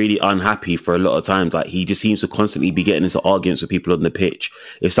looked really unhappy for a lot of times. Like, he just seems to constantly be getting into arguments with people on the pitch.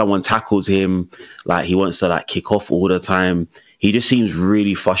 If someone tackles him, like, he wants to like kick off all the time. He just seems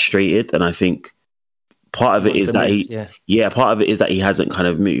really frustrated, and I think part of it is that part of it is that he hasn't kind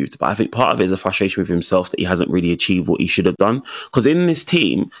of moved. But I think part of it is a frustration with himself that he hasn't really achieved what he should have done. Because in this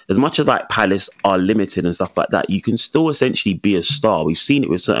team, as much as like Palace are limited and stuff like that, you can still essentially be a star. We've seen it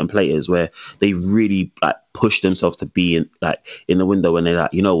with certain players where they really like push themselves to be in the window when they're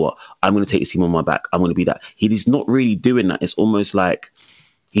like, you know what, I'm going to take this team on my back. I'm going to be that. He's not really doing that. It's almost like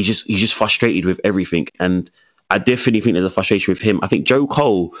he's just frustrated with everything. And I definitely think there's a frustration with him. I think Joe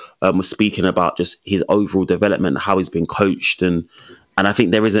Cole was speaking about just his overall development, how he's been coached, and I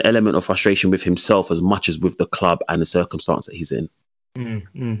think there is an element of frustration with himself as much as with the club and the circumstance that he's in.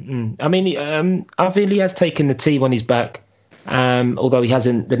 I mean, I think he has taken the team on his back, although he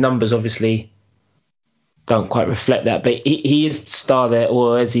hasn't. The numbers obviously don't quite reflect that, but he is the star there,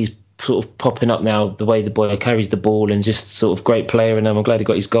 or as he's sort of popping up now, the way the boy carries the ball and just sort of great player, and I'm glad he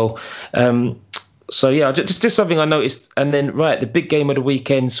got his goal. So yeah, just something I noticed. And then the big game of the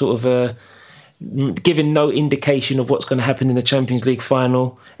weekend, sort of giving no indication of what's going to happen in the Champions League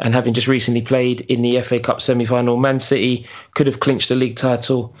final, and having just recently played in the FA Cup semi-final, Man City could have clinched the league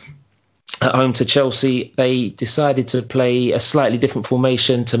title at home to Chelsea. They decided to play a slightly different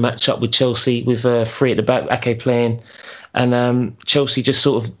formation to match up with Chelsea, with 3 at the back, Ake playing, and Chelsea just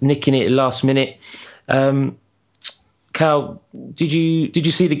sort of nicking it last minute. Cal, did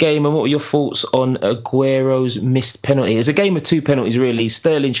you see the game, and what were your thoughts on Aguero's missed penalty? It was a game of 2 penalties, really.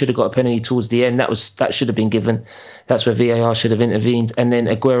 Sterling should have got a penalty towards the end. That should have been given. That's where VAR should have intervened. And then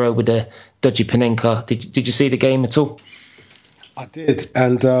Aguero with a dodgy Panenka. Did you see the game at all? I did,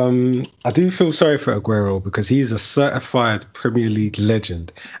 and I do feel sorry for Aguero, because he's a certified Premier League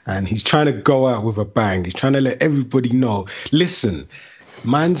legend, and he's trying to go out with a bang. He's trying to let everybody know, listen,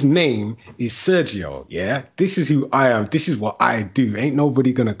 man's name is Sergio, yeah? This is who I am. This is what I do. Ain't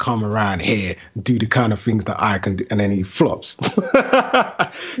nobody going to come around here and do the kind of things that I can do. And then he flops.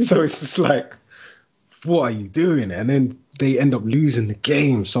 So it's just like, what are you doing? And then they end up losing the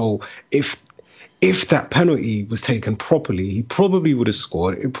game. So if that penalty was taken properly, he probably would have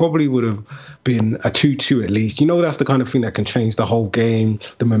scored. It probably would have been a 2-2 at least. You know, that's the kind of thing that can change the whole game.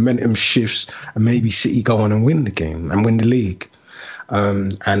 The momentum shifts, and maybe City go on and win the game and win the league.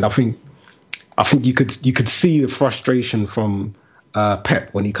 And I think you could see the frustration from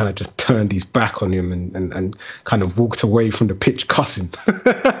Pep when he kind of just turned his back on him and kind of walked away from the pitch cussing.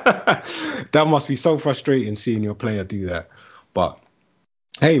 That must be so frustrating seeing your player do that. But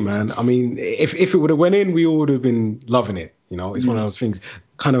hey, man, I mean, if it would have went in, we all would have been loving it. You know, it's one of those things.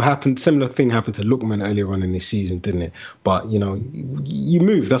 Kind of happened. Similar thing happened to Lookman earlier on in this season, didn't it? But you know, you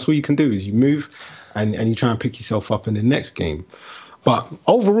move. That's what you can do is you move, and you try and pick yourself up in the next game. But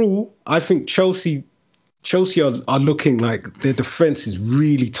overall, I think Chelsea are looking like their defense is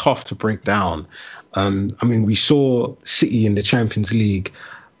really tough to break down. I mean, we saw City in the Champions League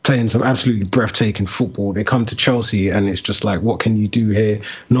playing some absolutely breathtaking football. They come to Chelsea and it's just like, what can you do here?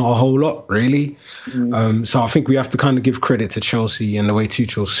 Not a whole lot, really. So I think we have to kind of give credit to Chelsea and the way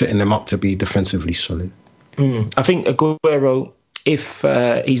Tuchel's setting them up to be defensively solid. I think Aguero, if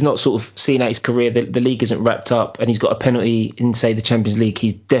he's not sort of seeing out his career, the league isn't wrapped up and he's got a penalty in, say, the Champions League,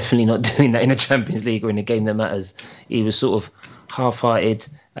 he's definitely not doing that in a Champions League or in a game that matters. He was sort of half-hearted.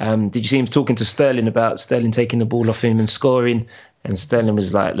 Did you see him talking to Sterling about Sterling taking the ball off him and scoring? And Sterling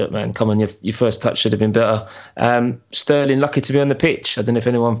was like, look, man, come on, your first touch should have been better. Sterling, lucky to be on the pitch. I don't know if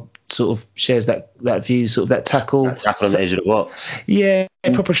anyone sort of shares that view, sort of that tackle. That tackle on the edge of the box. Yeah,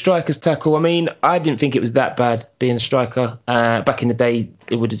 proper striker's tackle. I mean, I didn't think it was that bad being a striker. Back in the day,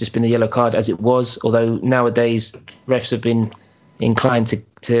 it would have just been a yellow card as it was, although nowadays refs have been inclined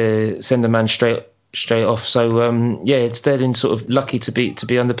to send a man straight off. So Sterling sort of lucky to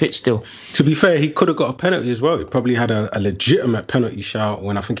be on the pitch still. To be fair, he could have got a penalty as well. He probably had a legitimate penalty shout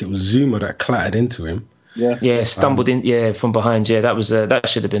when I think it was Zuma that clattered into him. Stumbled in from behind. That was that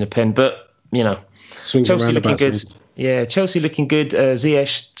should have been a pen, but you know, Chelsea looking good. Chelsea looking good.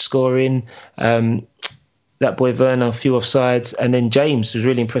 Ziyech scoring. That boy Werner, a few offsides, and then James was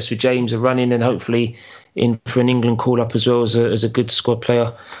really impressed with James running and hopefully in for an England call-up as well as a good squad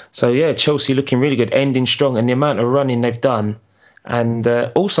player. So, Chelsea looking really good, ending strong, and the amount of running they've done. And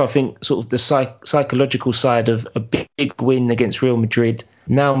also, I think sort of the psychological side of a big win against Real Madrid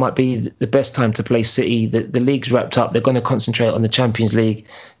now might be the best time to play City. The league's wrapped up. They're going to concentrate on the Champions League.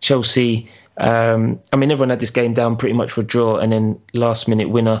 Chelsea, everyone had this game down pretty much for a draw, and then last-minute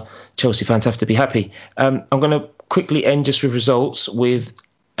winner. Chelsea fans have to be happy. I'm going to quickly end just with results with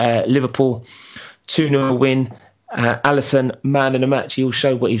Liverpool 2-0 win. Alisson, man of the match. He all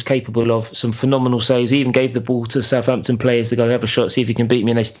showed what he was capable of. Some phenomenal saves. He even gave the ball to Southampton players to go have a shot, see if he can beat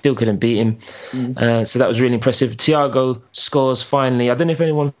me, and they still couldn't beat him. So that was really impressive. Thiago scores finally. I don't know if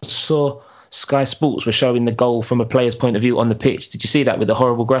anyone saw Sky Sports were showing the goal from a player's point of view on the pitch. Did you see that with the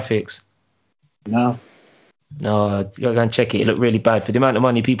horrible graphics? No, you gotta go and check it. It looked really bad for the amount of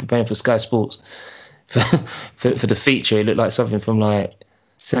money people paying for Sky Sports for the feature. It looked like something from like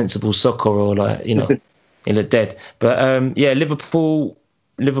Sensible Soccer or like, you know, it looked dead. But Liverpool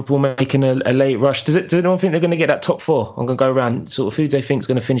making a late rush. Does anyone think they're going to get that top four? I'm going to go around. Sort of who do they think is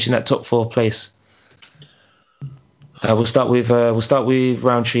going to finish in that top four place? We'll start with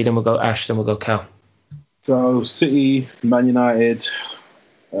Roundtree, then we'll go Ash, then we'll go Cal. So City, Man United.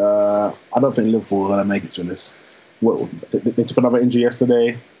 I don't think Liverpool are going to make it to this. They took another injury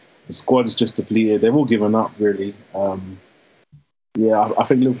yesterday. The squad's just depleted. They've all given up, really. I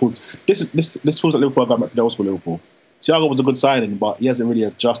think Liverpool. This feels like Liverpool are going back to the old school Liverpool. Thiago was a good signing, but he hasn't really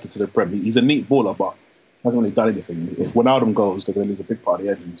adjusted to the Prem. He's a neat baller, but hasn't really done anything. If Wijnaldum goes, they're going to lose a big part of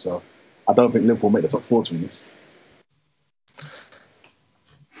the engine. So I don't think Liverpool make the top four to this.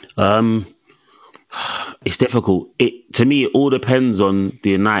 It's difficult. To me, it all depends on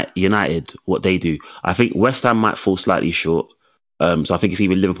the United, what they do. I think West Ham might fall slightly short. So I think it's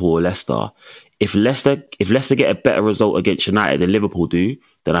either Liverpool or Leicester. If Leicester get a better result against United than Liverpool do,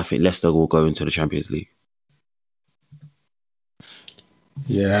 then I think Leicester will go into the Champions League.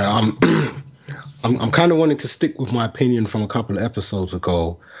 Yeah, I'm kind of wanting to stick with my opinion from a couple of episodes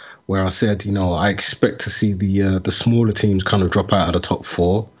ago, where I said, I expect to see the smaller teams kind of drop out of the top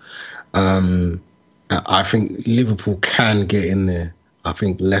four. I think Liverpool can get in there. I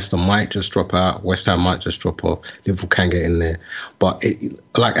think Leicester might just drop out. West Ham might just drop off. Liverpool can get in there. But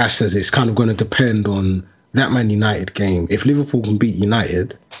like Ash says, it's kind of going to depend on that Man United game. If Liverpool can beat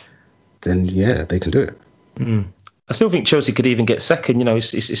United, then yeah, they can do it. I still think Chelsea could even get second.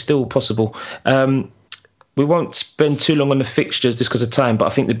 It's still possible. We won't spend too long on the fixtures just because of time, but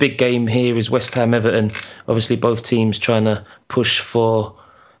I think the big game here is West Ham Everton. Obviously, both teams trying to push for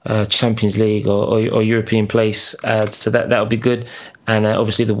Champions League or European place, so that'll be good. And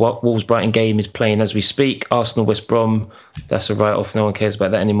obviously the Wolves Brighton game is playing as we speak. Arsenal West Brom, that's a write-off, no one cares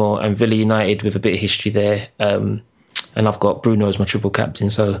about that anymore. And Villa United with a bit of history there, and I've got Bruno as my triple captain,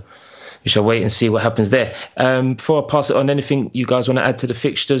 so we shall wait and see what happens there. Before I pass it on, anything you guys want to add to the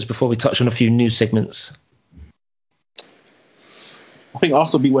fixtures before we touch on a few news segments? I think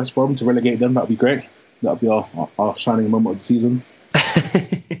Arsenal beat West Brom to relegate them. That'd be great. That'd be our shining moment of the season.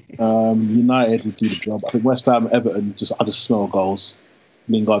 United would do the job. I think West Ham, Everton, I just smell goals.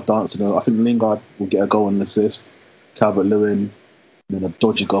 Lingard dancing. I think Lingard will get a goal and an assist. Calvert-Lewin, and then a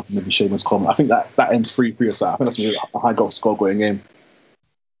dodgy goal from maybe Seamus Coleman. I think that ends 3-3 or so. I think that's going to be a high goal score going game.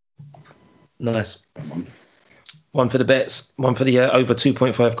 Nice. One for the bets. One for the over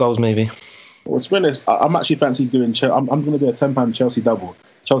 2.5 goals, maybe. Well, to be honest, I'm actually fancy doing. I'm going to do a £10 Chelsea double.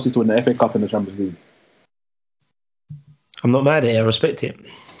 Chelsea to win the FA Cup and the Champions League. I'm not mad at it. I respect it.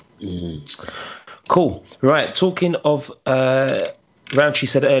 Cool. Right. Talking of, Roundtree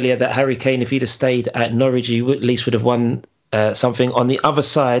said earlier that Harry Kane, if he'd have stayed at Norwich, he at least would have won something. On the other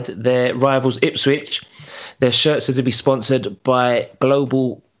side, their rivals Ipswich, their shirts are to be sponsored by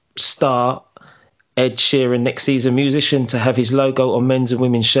global star Ed Sheeran next season, musician, to have his logo on men's and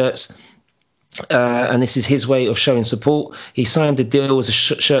women's shirts. And this is his way of showing support. He signed a deal as a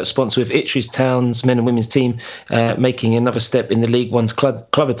shirt sponsor with Ipswich Town's men and women's team, making another step in the League One's club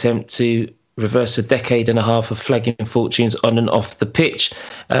attempt to reverse a decade and a half of flagging fortunes on and off the pitch.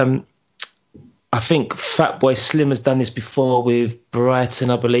 I think Fatboy Slim has done this before with Brighton,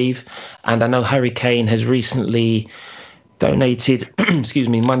 I believe. And I know Harry Kane has recently donated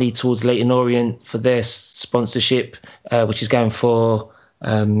money towards Leyton Orient for their sponsorship, which is going for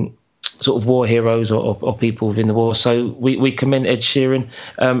sort of war heroes or people within the war. So we commend Ed Sheeran.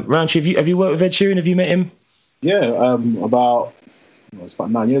 Roundtree, have you worked with Ed Sheeran? Have you met him? Yeah, it's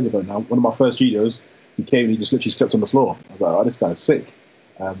about 9 years ago now. One of my first studios, he came and he just literally slept on the floor. I was like, oh, this guy's sick.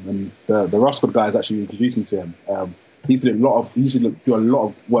 And the Roscoe guys actually introduced me to him. He used to do a lot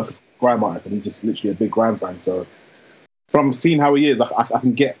of work with grime art, and he's just literally a big grime fan. So from seeing how he is, I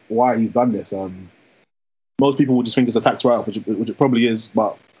can get why he's done this. Most people would just think it's a tax write-off, which it probably is,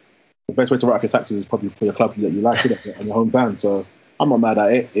 but the best way to write off your taxes is probably for your club that you like it and your hometown. So I'm not mad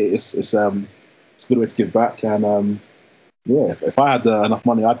at it. It's a good way to give back. And if I had enough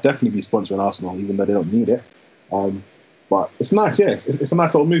money, I'd definitely be sponsoring Arsenal, even though they don't need it. But it's nice, yeah. It's a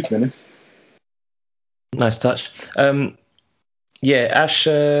nice little move, to be honest. Nice touch. Ash,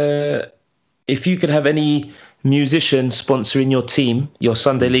 if you could have any musician sponsoring your team, your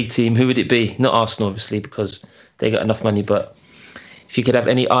Sunday League team, who would it be? Not Arsenal, obviously, because they got enough money, but if you could have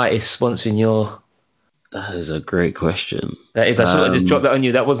any artist sponsoring your... That is a great question. That is. I just dropped that on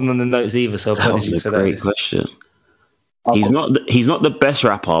you. That wasn't on the notes either, so apologies for that. That was a great question. He's not the best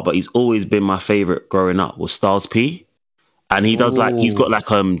rapper, but he's always been my favorite growing up. Was Styles P, and he does he's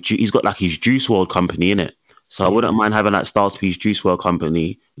got his Juice WRLD company in it. So I wouldn't mind having that Styles P's Juice WRLD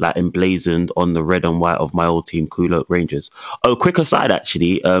company like emblazoned on the red and white of my old team, Cool Oak Rangers. Oh, quick aside,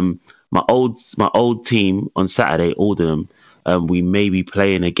 actually, my old team on Saturday, Aldenham, we may be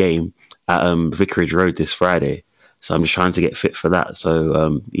playing a game at Vicarage Road this Friday. So I'm just trying to get fit for that.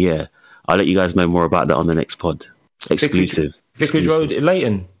 So I'll let you guys know more about that on the next pod. Exclusive. Vicarage Road in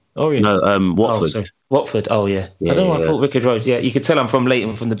Leyton? Orient? No, Watford. Oh, Watford. Oh, yeah. I don't know why I thought Vicarage Road. Yeah, you could tell I'm from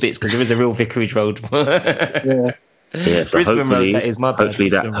Leyton from the bits because there is a real Vicarage Road. Yeah. So Brisbane Road, that is my bad.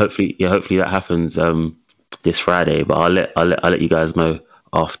 Hopefully that happens this Friday. But I'll let you guys know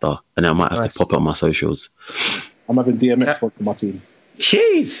after, and I might have to pop it on my socials. I'm having DMX sponsor my team.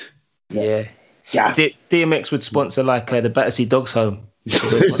 Jeez. Yeah. DMX would sponsor like the Battersea Dogs Home.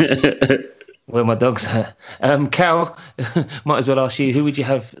 Where my dogs are. Cal, might as well ask you, who would you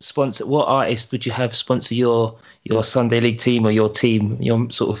have sponsor? What artist would you have sponsor your Sunday League team or your team, your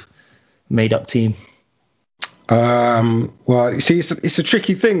sort of made up team? Well, you see, it's a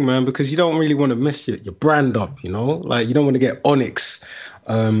tricky thing, man, because you don't really want to mess your brand up, you know? Like, you don't want to get Onyx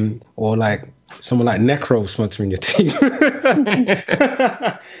or like someone like Necro sponsoring your team.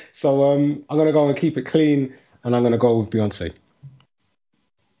 So I'm going to go and keep it clean, and I'm going to go with Beyonce.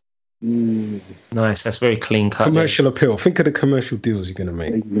 Nice, that's very clean cut. Commercial appeal. Think of the commercial deals you're going to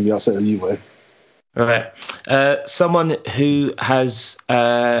make. Maybe I'll say you way. Right. Someone who has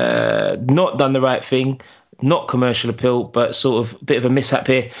not done the right thing, not commercial appeal, but sort of a bit of a mishap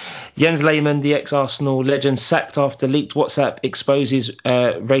here. Jens Lehmann, the ex-Arsenal legend, sacked after leaked WhatsApp exposes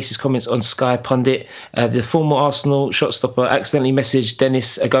racist comments on Sky Pundit. The former Arsenal shotstopper accidentally messaged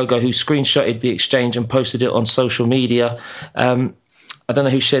Dennis Agogo, who screenshotted the exchange and posted it on social media. I don't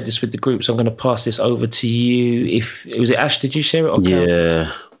know who shared this with the group, so I'm going to pass this over to you. If was it Ash? Did you share it? Or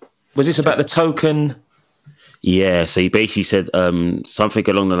yeah. Was this about the token? Yeah. So he basically said something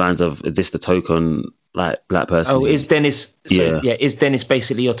along the lines of, "Is this the token like black person?" Oh, is Dennis? So, yeah. Is Dennis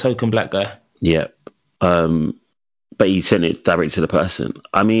basically your token black guy? Yeah. But he sent it directly to the person.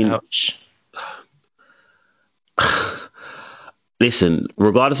 I mean, ouch. listen,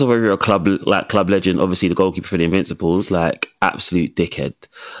 regardless of whether you're a club legend, obviously the goalkeeper for the Invincibles, like absolute dickhead.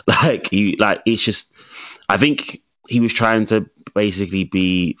 It's just, I think he was trying to basically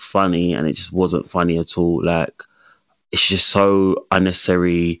be funny, and it just wasn't funny at all. Like, it's just so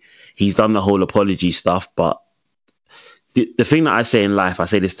unnecessary. He's done the whole apology stuff, but the thing that I say in life, I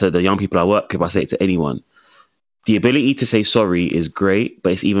say this to the young people I work with, I say it to anyone. The ability to say sorry is great,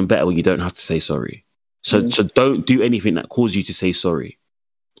 but it's even better when you don't have to say sorry. So don't do anything that causes you to say sorry.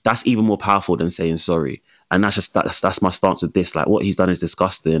 That's even more powerful than saying sorry. And that's my stance with this. Like, what he's done is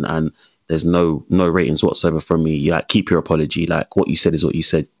disgusting, and there's no ratings whatsoever from me. You, like, keep your apology. Like, what you said is what you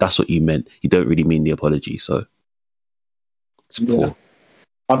said. That's what you meant. You don't really mean the apology. So it's poor.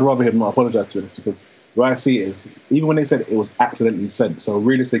 I'd rather him not apologise to this, because the way I see it is, even when they said it was accidentally sent, so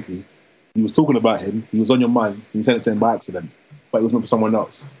realistically, he was talking about him, he was on your mind, you sent it to him by accident, but it was meant for someone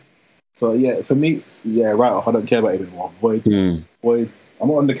else. So yeah, for me, right off, I don't care about him anymore. Avoid. I'm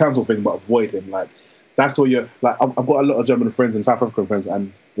not on the cancel thing, but avoid him. Like, that's where you're, like, I've got a lot of German friends and South African friends,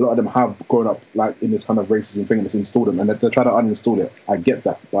 and a lot of them have grown up like in this kind of racism thing that's installed them, and they're trying to uninstall it. I get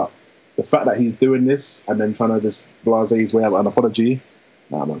that, but the fact that he's doing this and then trying to just blase his way out an apology,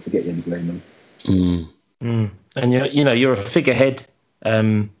 I won't forget Jens Lehmann. And you're a figurehead.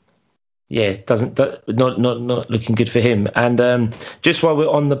 Not looking good for him. And just while we're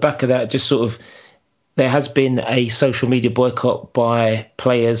on the back of that, just sort of, there has been a social media boycott by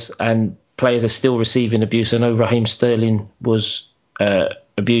players, and players are still receiving abuse. I know Raheem Sterling was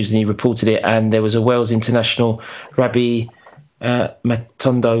abused, and he reported it. And there was a Wales international, Rabbi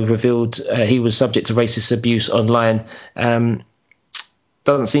Matondo, revealed he was subject to racist abuse online.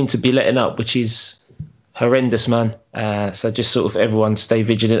 Doesn't seem to be letting up, which is horrendous, man. So just sort of everyone stay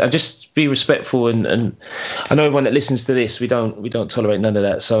vigilant and just be respectful. And I know everyone that listens to this, we don't tolerate none of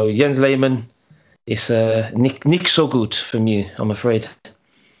that. So Jens Lehmann, it's Nick so good from you, I'm afraid.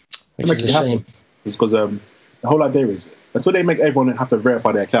 Which is a shame. It's because the whole idea is, until they make everyone have to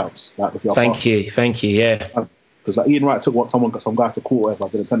verify their accounts. Like, with your Thank you, yeah. Because like Ian Wright took some guy to court or whatever,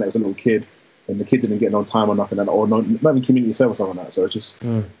 but it turned out it was a little kid, and the kid didn't get no time or nothing, or not even community service or something like that. So it's just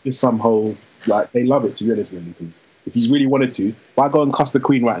some whole, like, they love it, to be honest with you, because if you really wanted to, if I go and cuss the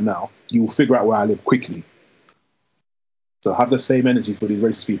Queen right now, you will figure out where I live quickly. So have the same energy for these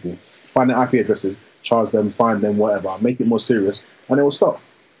racist people. Find their IP addresses, charge them, find them, whatever, make it more serious, and it will stop.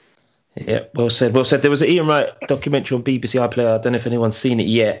 Yeah, well said. There was an Ian Wright documentary on BBC iPlayer. I don't know if anyone's seen it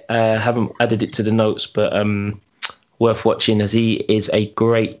yet. Haven't added it to the notes, but worth watching, as he is a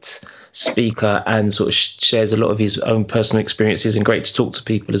great speaker and sort of shares a lot of his own personal experiences, and great to talk to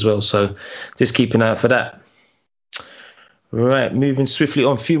people as well. So just keep an eye out for that. Right, moving swiftly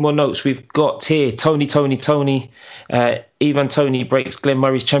on. A few more notes we've got here. Tony. Ivan Toney breaks Glenn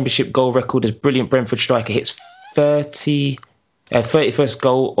Murray's championship goal record as brilliant Brentford striker. Hits 31st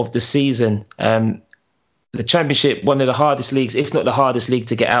goal of the season. The championship, one of the hardest leagues, if not the hardest league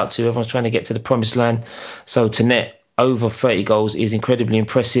to get out to. Everyone's trying to get to the promised land. So to net over 30 goals is incredibly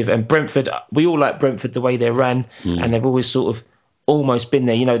impressive. And Brentford, we all like Brentford the way they ran, and they've always sort of almost been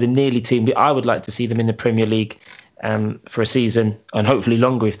there. You know, the nearly team. I would like to see them in the Premier League for a season, and hopefully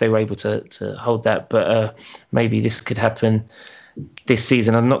longer if they were able to hold that. But maybe this could happen this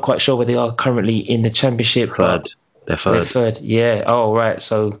season. I'm not quite sure where they are currently in the championship. They're third. Yeah. Oh, right.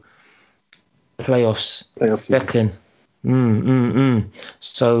 So playoffs. Beckham.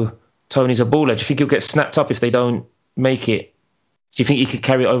 So Tony's a baller. Do you think he'll get snapped up if they don't make it? Do you think he could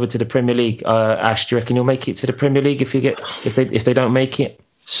carry it over to the Premier League? Ash, do you reckon he'll make it to the Premier League if they don't make it?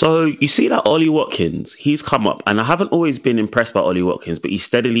 So you see that Ollie Watkins, he's come up, and I haven't always been impressed by Ollie Watkins, but he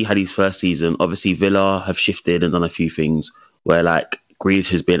steadily had his first season. Obviously, Villa have shifted and done a few things where, like,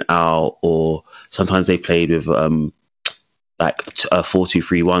 Grealish has been out, or sometimes they played with like a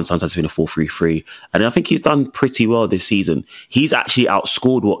 4-2-3-1, sometimes it's been a 4-3-3, and I think he's done pretty well this season. He's actually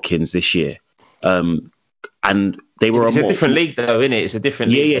outscored Watkins this year, and they were a different league, though, isn't it? It's a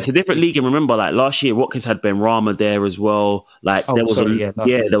different league. Yeah, it's a different league. And remember, like, last year, Watkins had Ben Rama there as well. Like,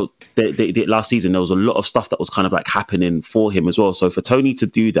 last season there was a lot of stuff that was kind of like happening for him as well. So for Tony to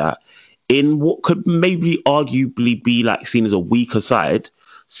do that in what could maybe arguably be like seen as a weaker side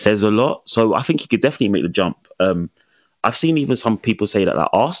says a lot. So I think he could definitely make the jump. I've seen even some people say that like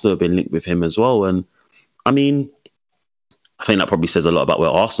Arsenal have been linked with him as well. And I mean, I think that probably says a lot about where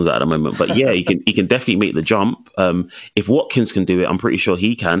Arsenal's at the moment. But yeah, he can definitely make the jump. If Watkins can do it, I'm pretty sure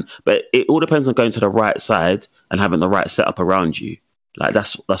he can. But it all depends on going to the right side and having the right setup around you. Like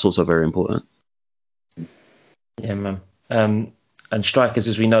that's also very important. Yeah, man. And strikers,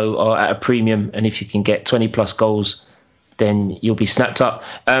 as we know, are at a premium. And if you can get 20 plus goals, then you'll be snapped up.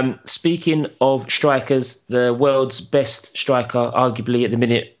 Speaking of strikers, the world's best striker, arguably at the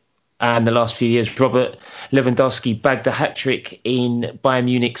minute and the last few years, Robert Lewandowski bagged a hat-trick in Bayern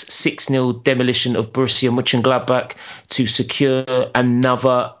Munich's 6-0 demolition of Borussia Mönchengladbach to secure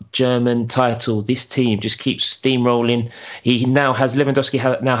another German title. This team just keeps steamrolling.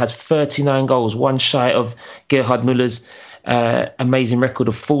 Lewandowski now has 39 goals, one shy of Gerhard Muller's amazing record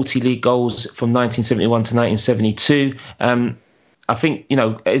of 40 league goals from 1971 to 1972. I think,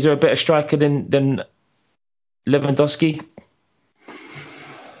 is there a better striker than Lewandowski?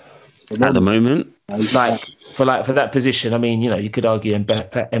 At the moment, for that position, I mean, you could argue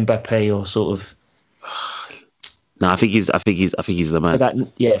Mbappe or sort of. No, I think he's the man.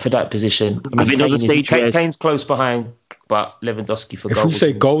 For that position. I think there's a stage Kane's close behind, but Lewandowski for goals. If we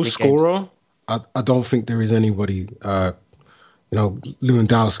say goal scorer, I don't think there is anybody.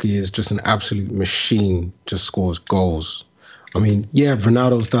 Lewandowski is just an absolute machine. Just scores goals. I mean, yeah,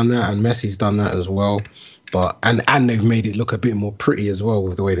 Ronaldo's done that and Messi's done that as well. But and they've made it look a bit more pretty as well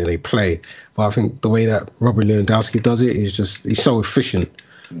with the way that they play. But I think the way that Robert Lewandowski does it is just, he's so efficient.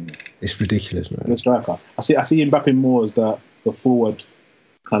 It's ridiculous, man. Good striker. I see Mbappe more as the forward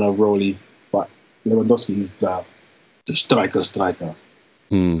kind of role, but Lewandowski is the striker.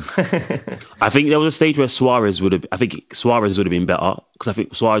 I think there was a stage where Suarez would have been better, because I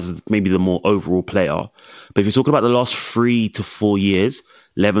think Suarez is maybe the more overall player. But if you're talking about the last 3 to 4 years,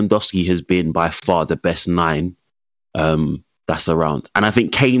 Lewandowski has been by far the best 9 that's around. And I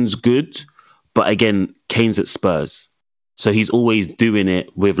think Kane's good, but again, Kane's at Spurs. So he's always doing it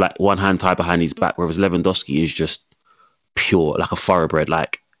with like one hand tied behind his back, whereas Lewandowski is just pure, like a thoroughbred,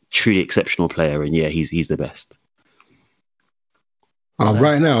 like truly exceptional player. And yeah, he's the best.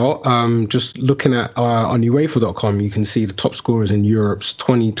 Right now, just looking at on UEFA.com, you can see the top scorers in Europe's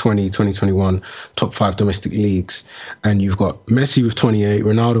 2020-2021 top 5 domestic leagues. And you've got Messi with 28,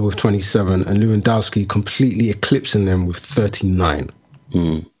 Ronaldo with 27, and Lewandowski completely eclipsing them with 39.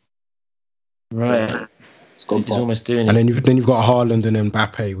 Right. He's almost doing it. And then you've got Haaland and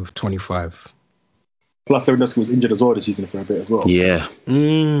Mbappe with 25. Plus, Lewandowski was injured as well this season for a bit as well. Yeah.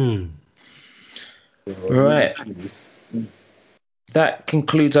 Right. That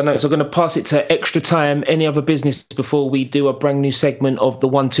concludes our notes. I'm going to pass it to Extra Time. Any other business before we do a brand new segment of the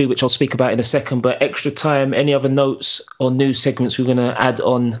 1-2, which I'll speak about in a second. But Extra Time, any other notes or news segments we're going to add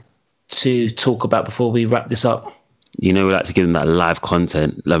on to talk about before we wrap this up? We like to give them that live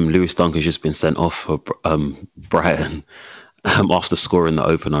content. Lewis Dunk has just been sent off for Brighton after scoring the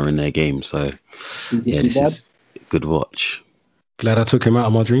opener in their game. So, yeah, this is a good watch. Glad I took him out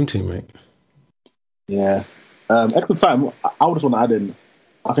of my dream team, mate. Yeah. Extra Time, I would just want to add in,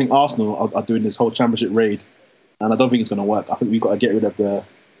 I think Arsenal are doing this whole championship raid, and I don't think it's going to work. I think we've got to get rid of the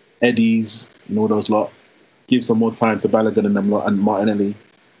Eddies and all those lot, give some more time to Balogun and them lot and Martinelli,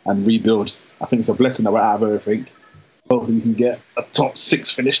 and rebuild. I think it's a blessing that we're out of everything. Hopefully we can get a top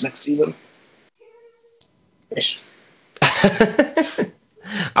 6 finish next season. Ish.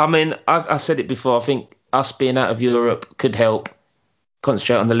 I mean, I said it before, I think us being out of Europe could help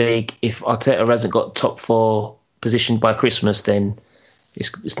concentrate on the league. If Arteta hasn't got top 4 positioned by Christmas, then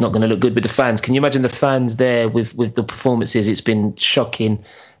it's not going to look good with the fans. Can you imagine the fans there with the performances? It's been shocking.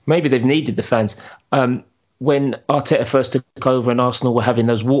 Maybe they've needed the fans. When Arteta first took over and Arsenal were having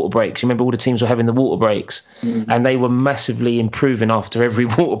those water breaks, you remember all the teams were having the water breaks, and they were massively improving after every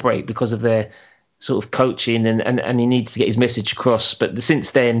water break because of their sort of coaching, and he needs to get his message across. But since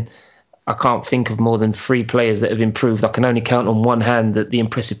then, I can't think of more than 3 players that have improved. I can only count on one hand that the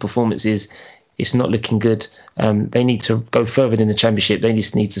impressive performances. It's not looking good. They need to go further in the Championship. They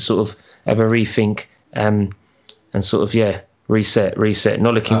just need to sort of have a rethink and sort of, reset.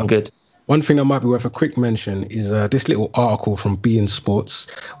 Not looking good. One thing that might be worth a quick mention is this little article from beIN Sports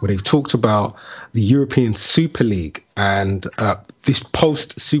where they've talked about the European Super League and this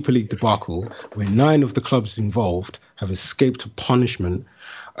post-Super League debacle where 9 of the clubs involved have escaped punishment.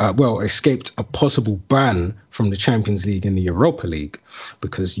 Escaped a possible ban from the Champions League and the Europa League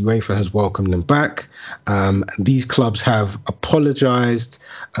because UEFA has welcomed them back. These clubs have apologized.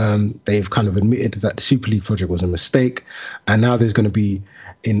 They've kind of admitted that the Super League project was a mistake. And now there's going to be,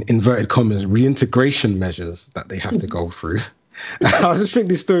 in inverted commas, reintegration measures that they have to go through. I just think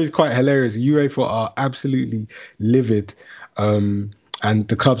this story is quite hilarious. UEFA are absolutely livid. And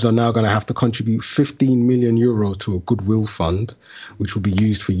the clubs are now going to have to contribute 15 million euros to a goodwill fund, which will be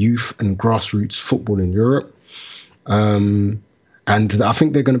used for youth and grassroots football in Europe. And I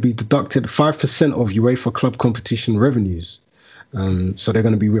think they're going to be deducted 5% of UEFA club competition revenues. So they're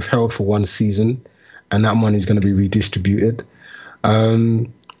going to be withheld for 1 season, and that money is going to be redistributed.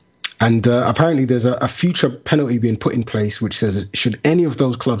 And And apparently there's a future penalty being put in place which says should any of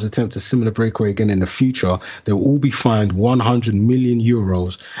those clubs attempt a similar breakaway again in the future, they'll all be fined 100 million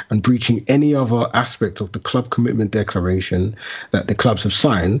euros, and breaching any other aspect of the club commitment declaration that the clubs have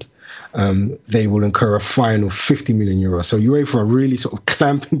signed, they will incur a fine of 50 million euros. So UEFA are really sort of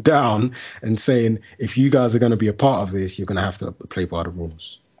clamping down and saying, if you guys are going to be a part of this, you're going to have to play by the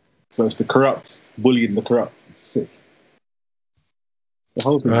rules. So it's the corrupt bullying the corrupt. It's sick. The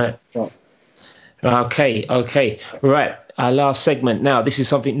whole thing. Right. Okay. Right. Our last segment. Now, this is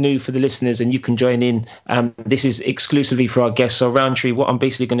something new for the listeners, and you can join in. This is exclusively for our guests. So, Roundtree, what I'm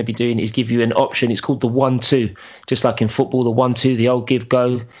basically going to be doing is give you an option. It's called the 1-2, just like in football, the 1-2, the old give,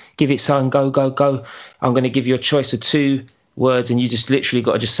 go. Give it, son, go, go, go. I'm going to give you a choice of 2 words, and you just literally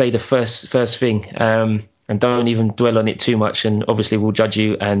got to just say the first thing. And don't even dwell on it too much, and obviously we'll judge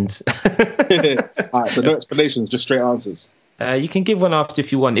you. And All right, so no explanations, just straight answers. You can give one after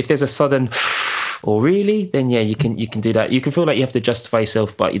if you want. If there's a sudden or really, then yeah, you can do that. You can feel like you have to justify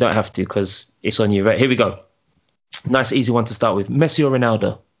yourself, but you don't have to because it's on you. Right, here we go. Nice, easy one to start with. Messi or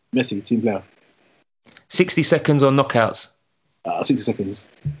Ronaldo? Messi, team player. 60 seconds or knockouts? 60 seconds.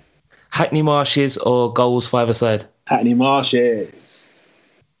 Hackney Marshes or goals five-a-side? Hackney Marshes.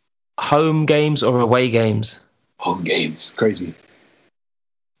 Home games or away games? Home games. Crazy.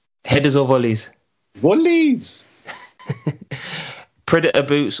 Headers or volleys? Volleys. Predator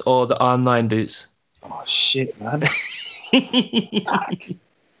boots or the R9 boots? Oh, shit, man. R9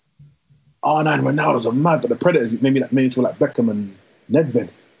 Ronaldo's are mad, but the Predators made me feel like Beckham and Nedved.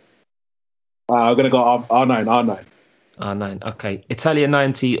 I'm going to go R9. R9, okay. Italia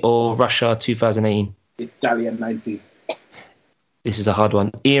 90 or Russia 2018? Italian 90. This is a hard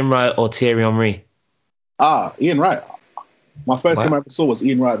one. Ian Wright or Thierry Henry? Ian Wright. My first game I ever saw was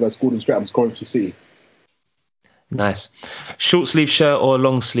Ian Wright versus Gordon Stratton scoring to City. Nice. Short sleeve shirt or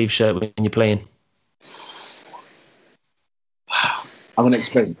long sleeve shirt when you're playing? I'm going to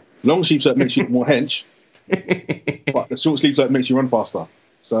explain. Long sleeve shirt makes you more hench, but the short sleeve shirt makes you run faster.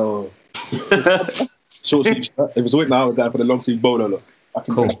 So, short sleeve shirt. If it's a win now, I would go for the long sleeve bowler look.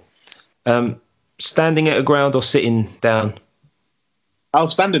 Cool. Standing at a ground or sitting down?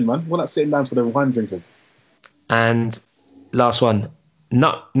 Outstanding, man. We're not sitting down for the wine drinkers. And last one.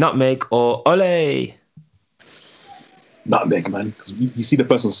 Nutmeg or ole? Nutmeg, man. Because you see the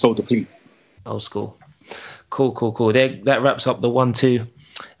person's soul deplete. Old school. Cool. That wraps up the 1-2.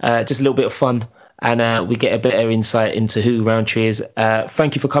 Just a little bit of fun. And we get a better insight into who Roundtree is.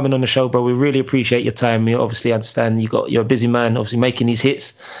 Thank you for coming on the show, bro. We really appreciate your time. We obviously understand you're a busy man, obviously making these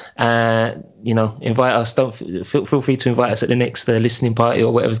hits. Invite us. Don't feel free to invite us at the next listening party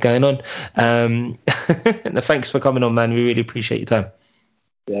or whatever's going on. Thanks for coming on, man. We really appreciate your time.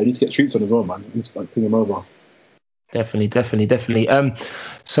 Yeah, I need to get treats on as well, man. I need to ping him over. Definitely.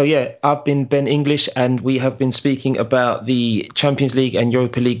 So yeah, I've been Ben English, and we have been speaking about the Champions League and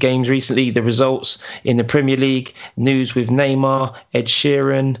Europa League games recently, the results in the Premier League, news with Neymar, Ed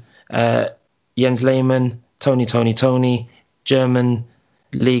Sheeran, Jens Lehmann, Tony, German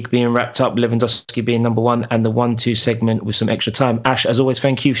League being wrapped up, Lewandowski being number 1, and the 1-2 segment with some extra time. Ash, as always,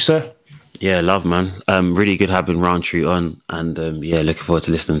 thank you, sir. Yeah, love, man. Really good having Roundtree on, and looking forward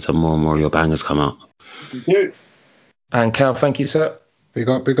to listening to more and more of your bangers come out. Thank you. And Cal, thank you, sir. Big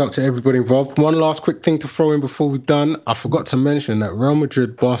up to everybody involved. One last quick thing to throw in before we're done. I forgot to mention that Real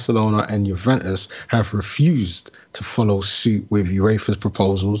Madrid, Barcelona and Juventus have refused to follow suit with UEFA's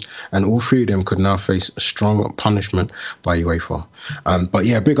proposals, and all 3 of them could now face strong punishment by UEFA. But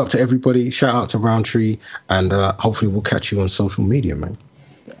yeah, big up to everybody. Shout out to Roundtree, and hopefully we'll catch you on social media, man.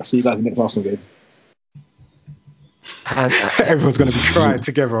 I'll see you guys in the next Arsenal game. And everyone's going to be crying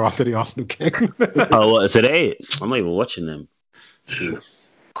together after the Arsenal game. Oh, what, today? I'm not even watching them.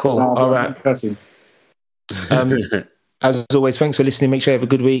 Cool. All right. As always, thanks for listening. Make sure you have a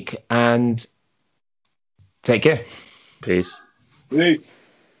good week and take care. Peace. Peace.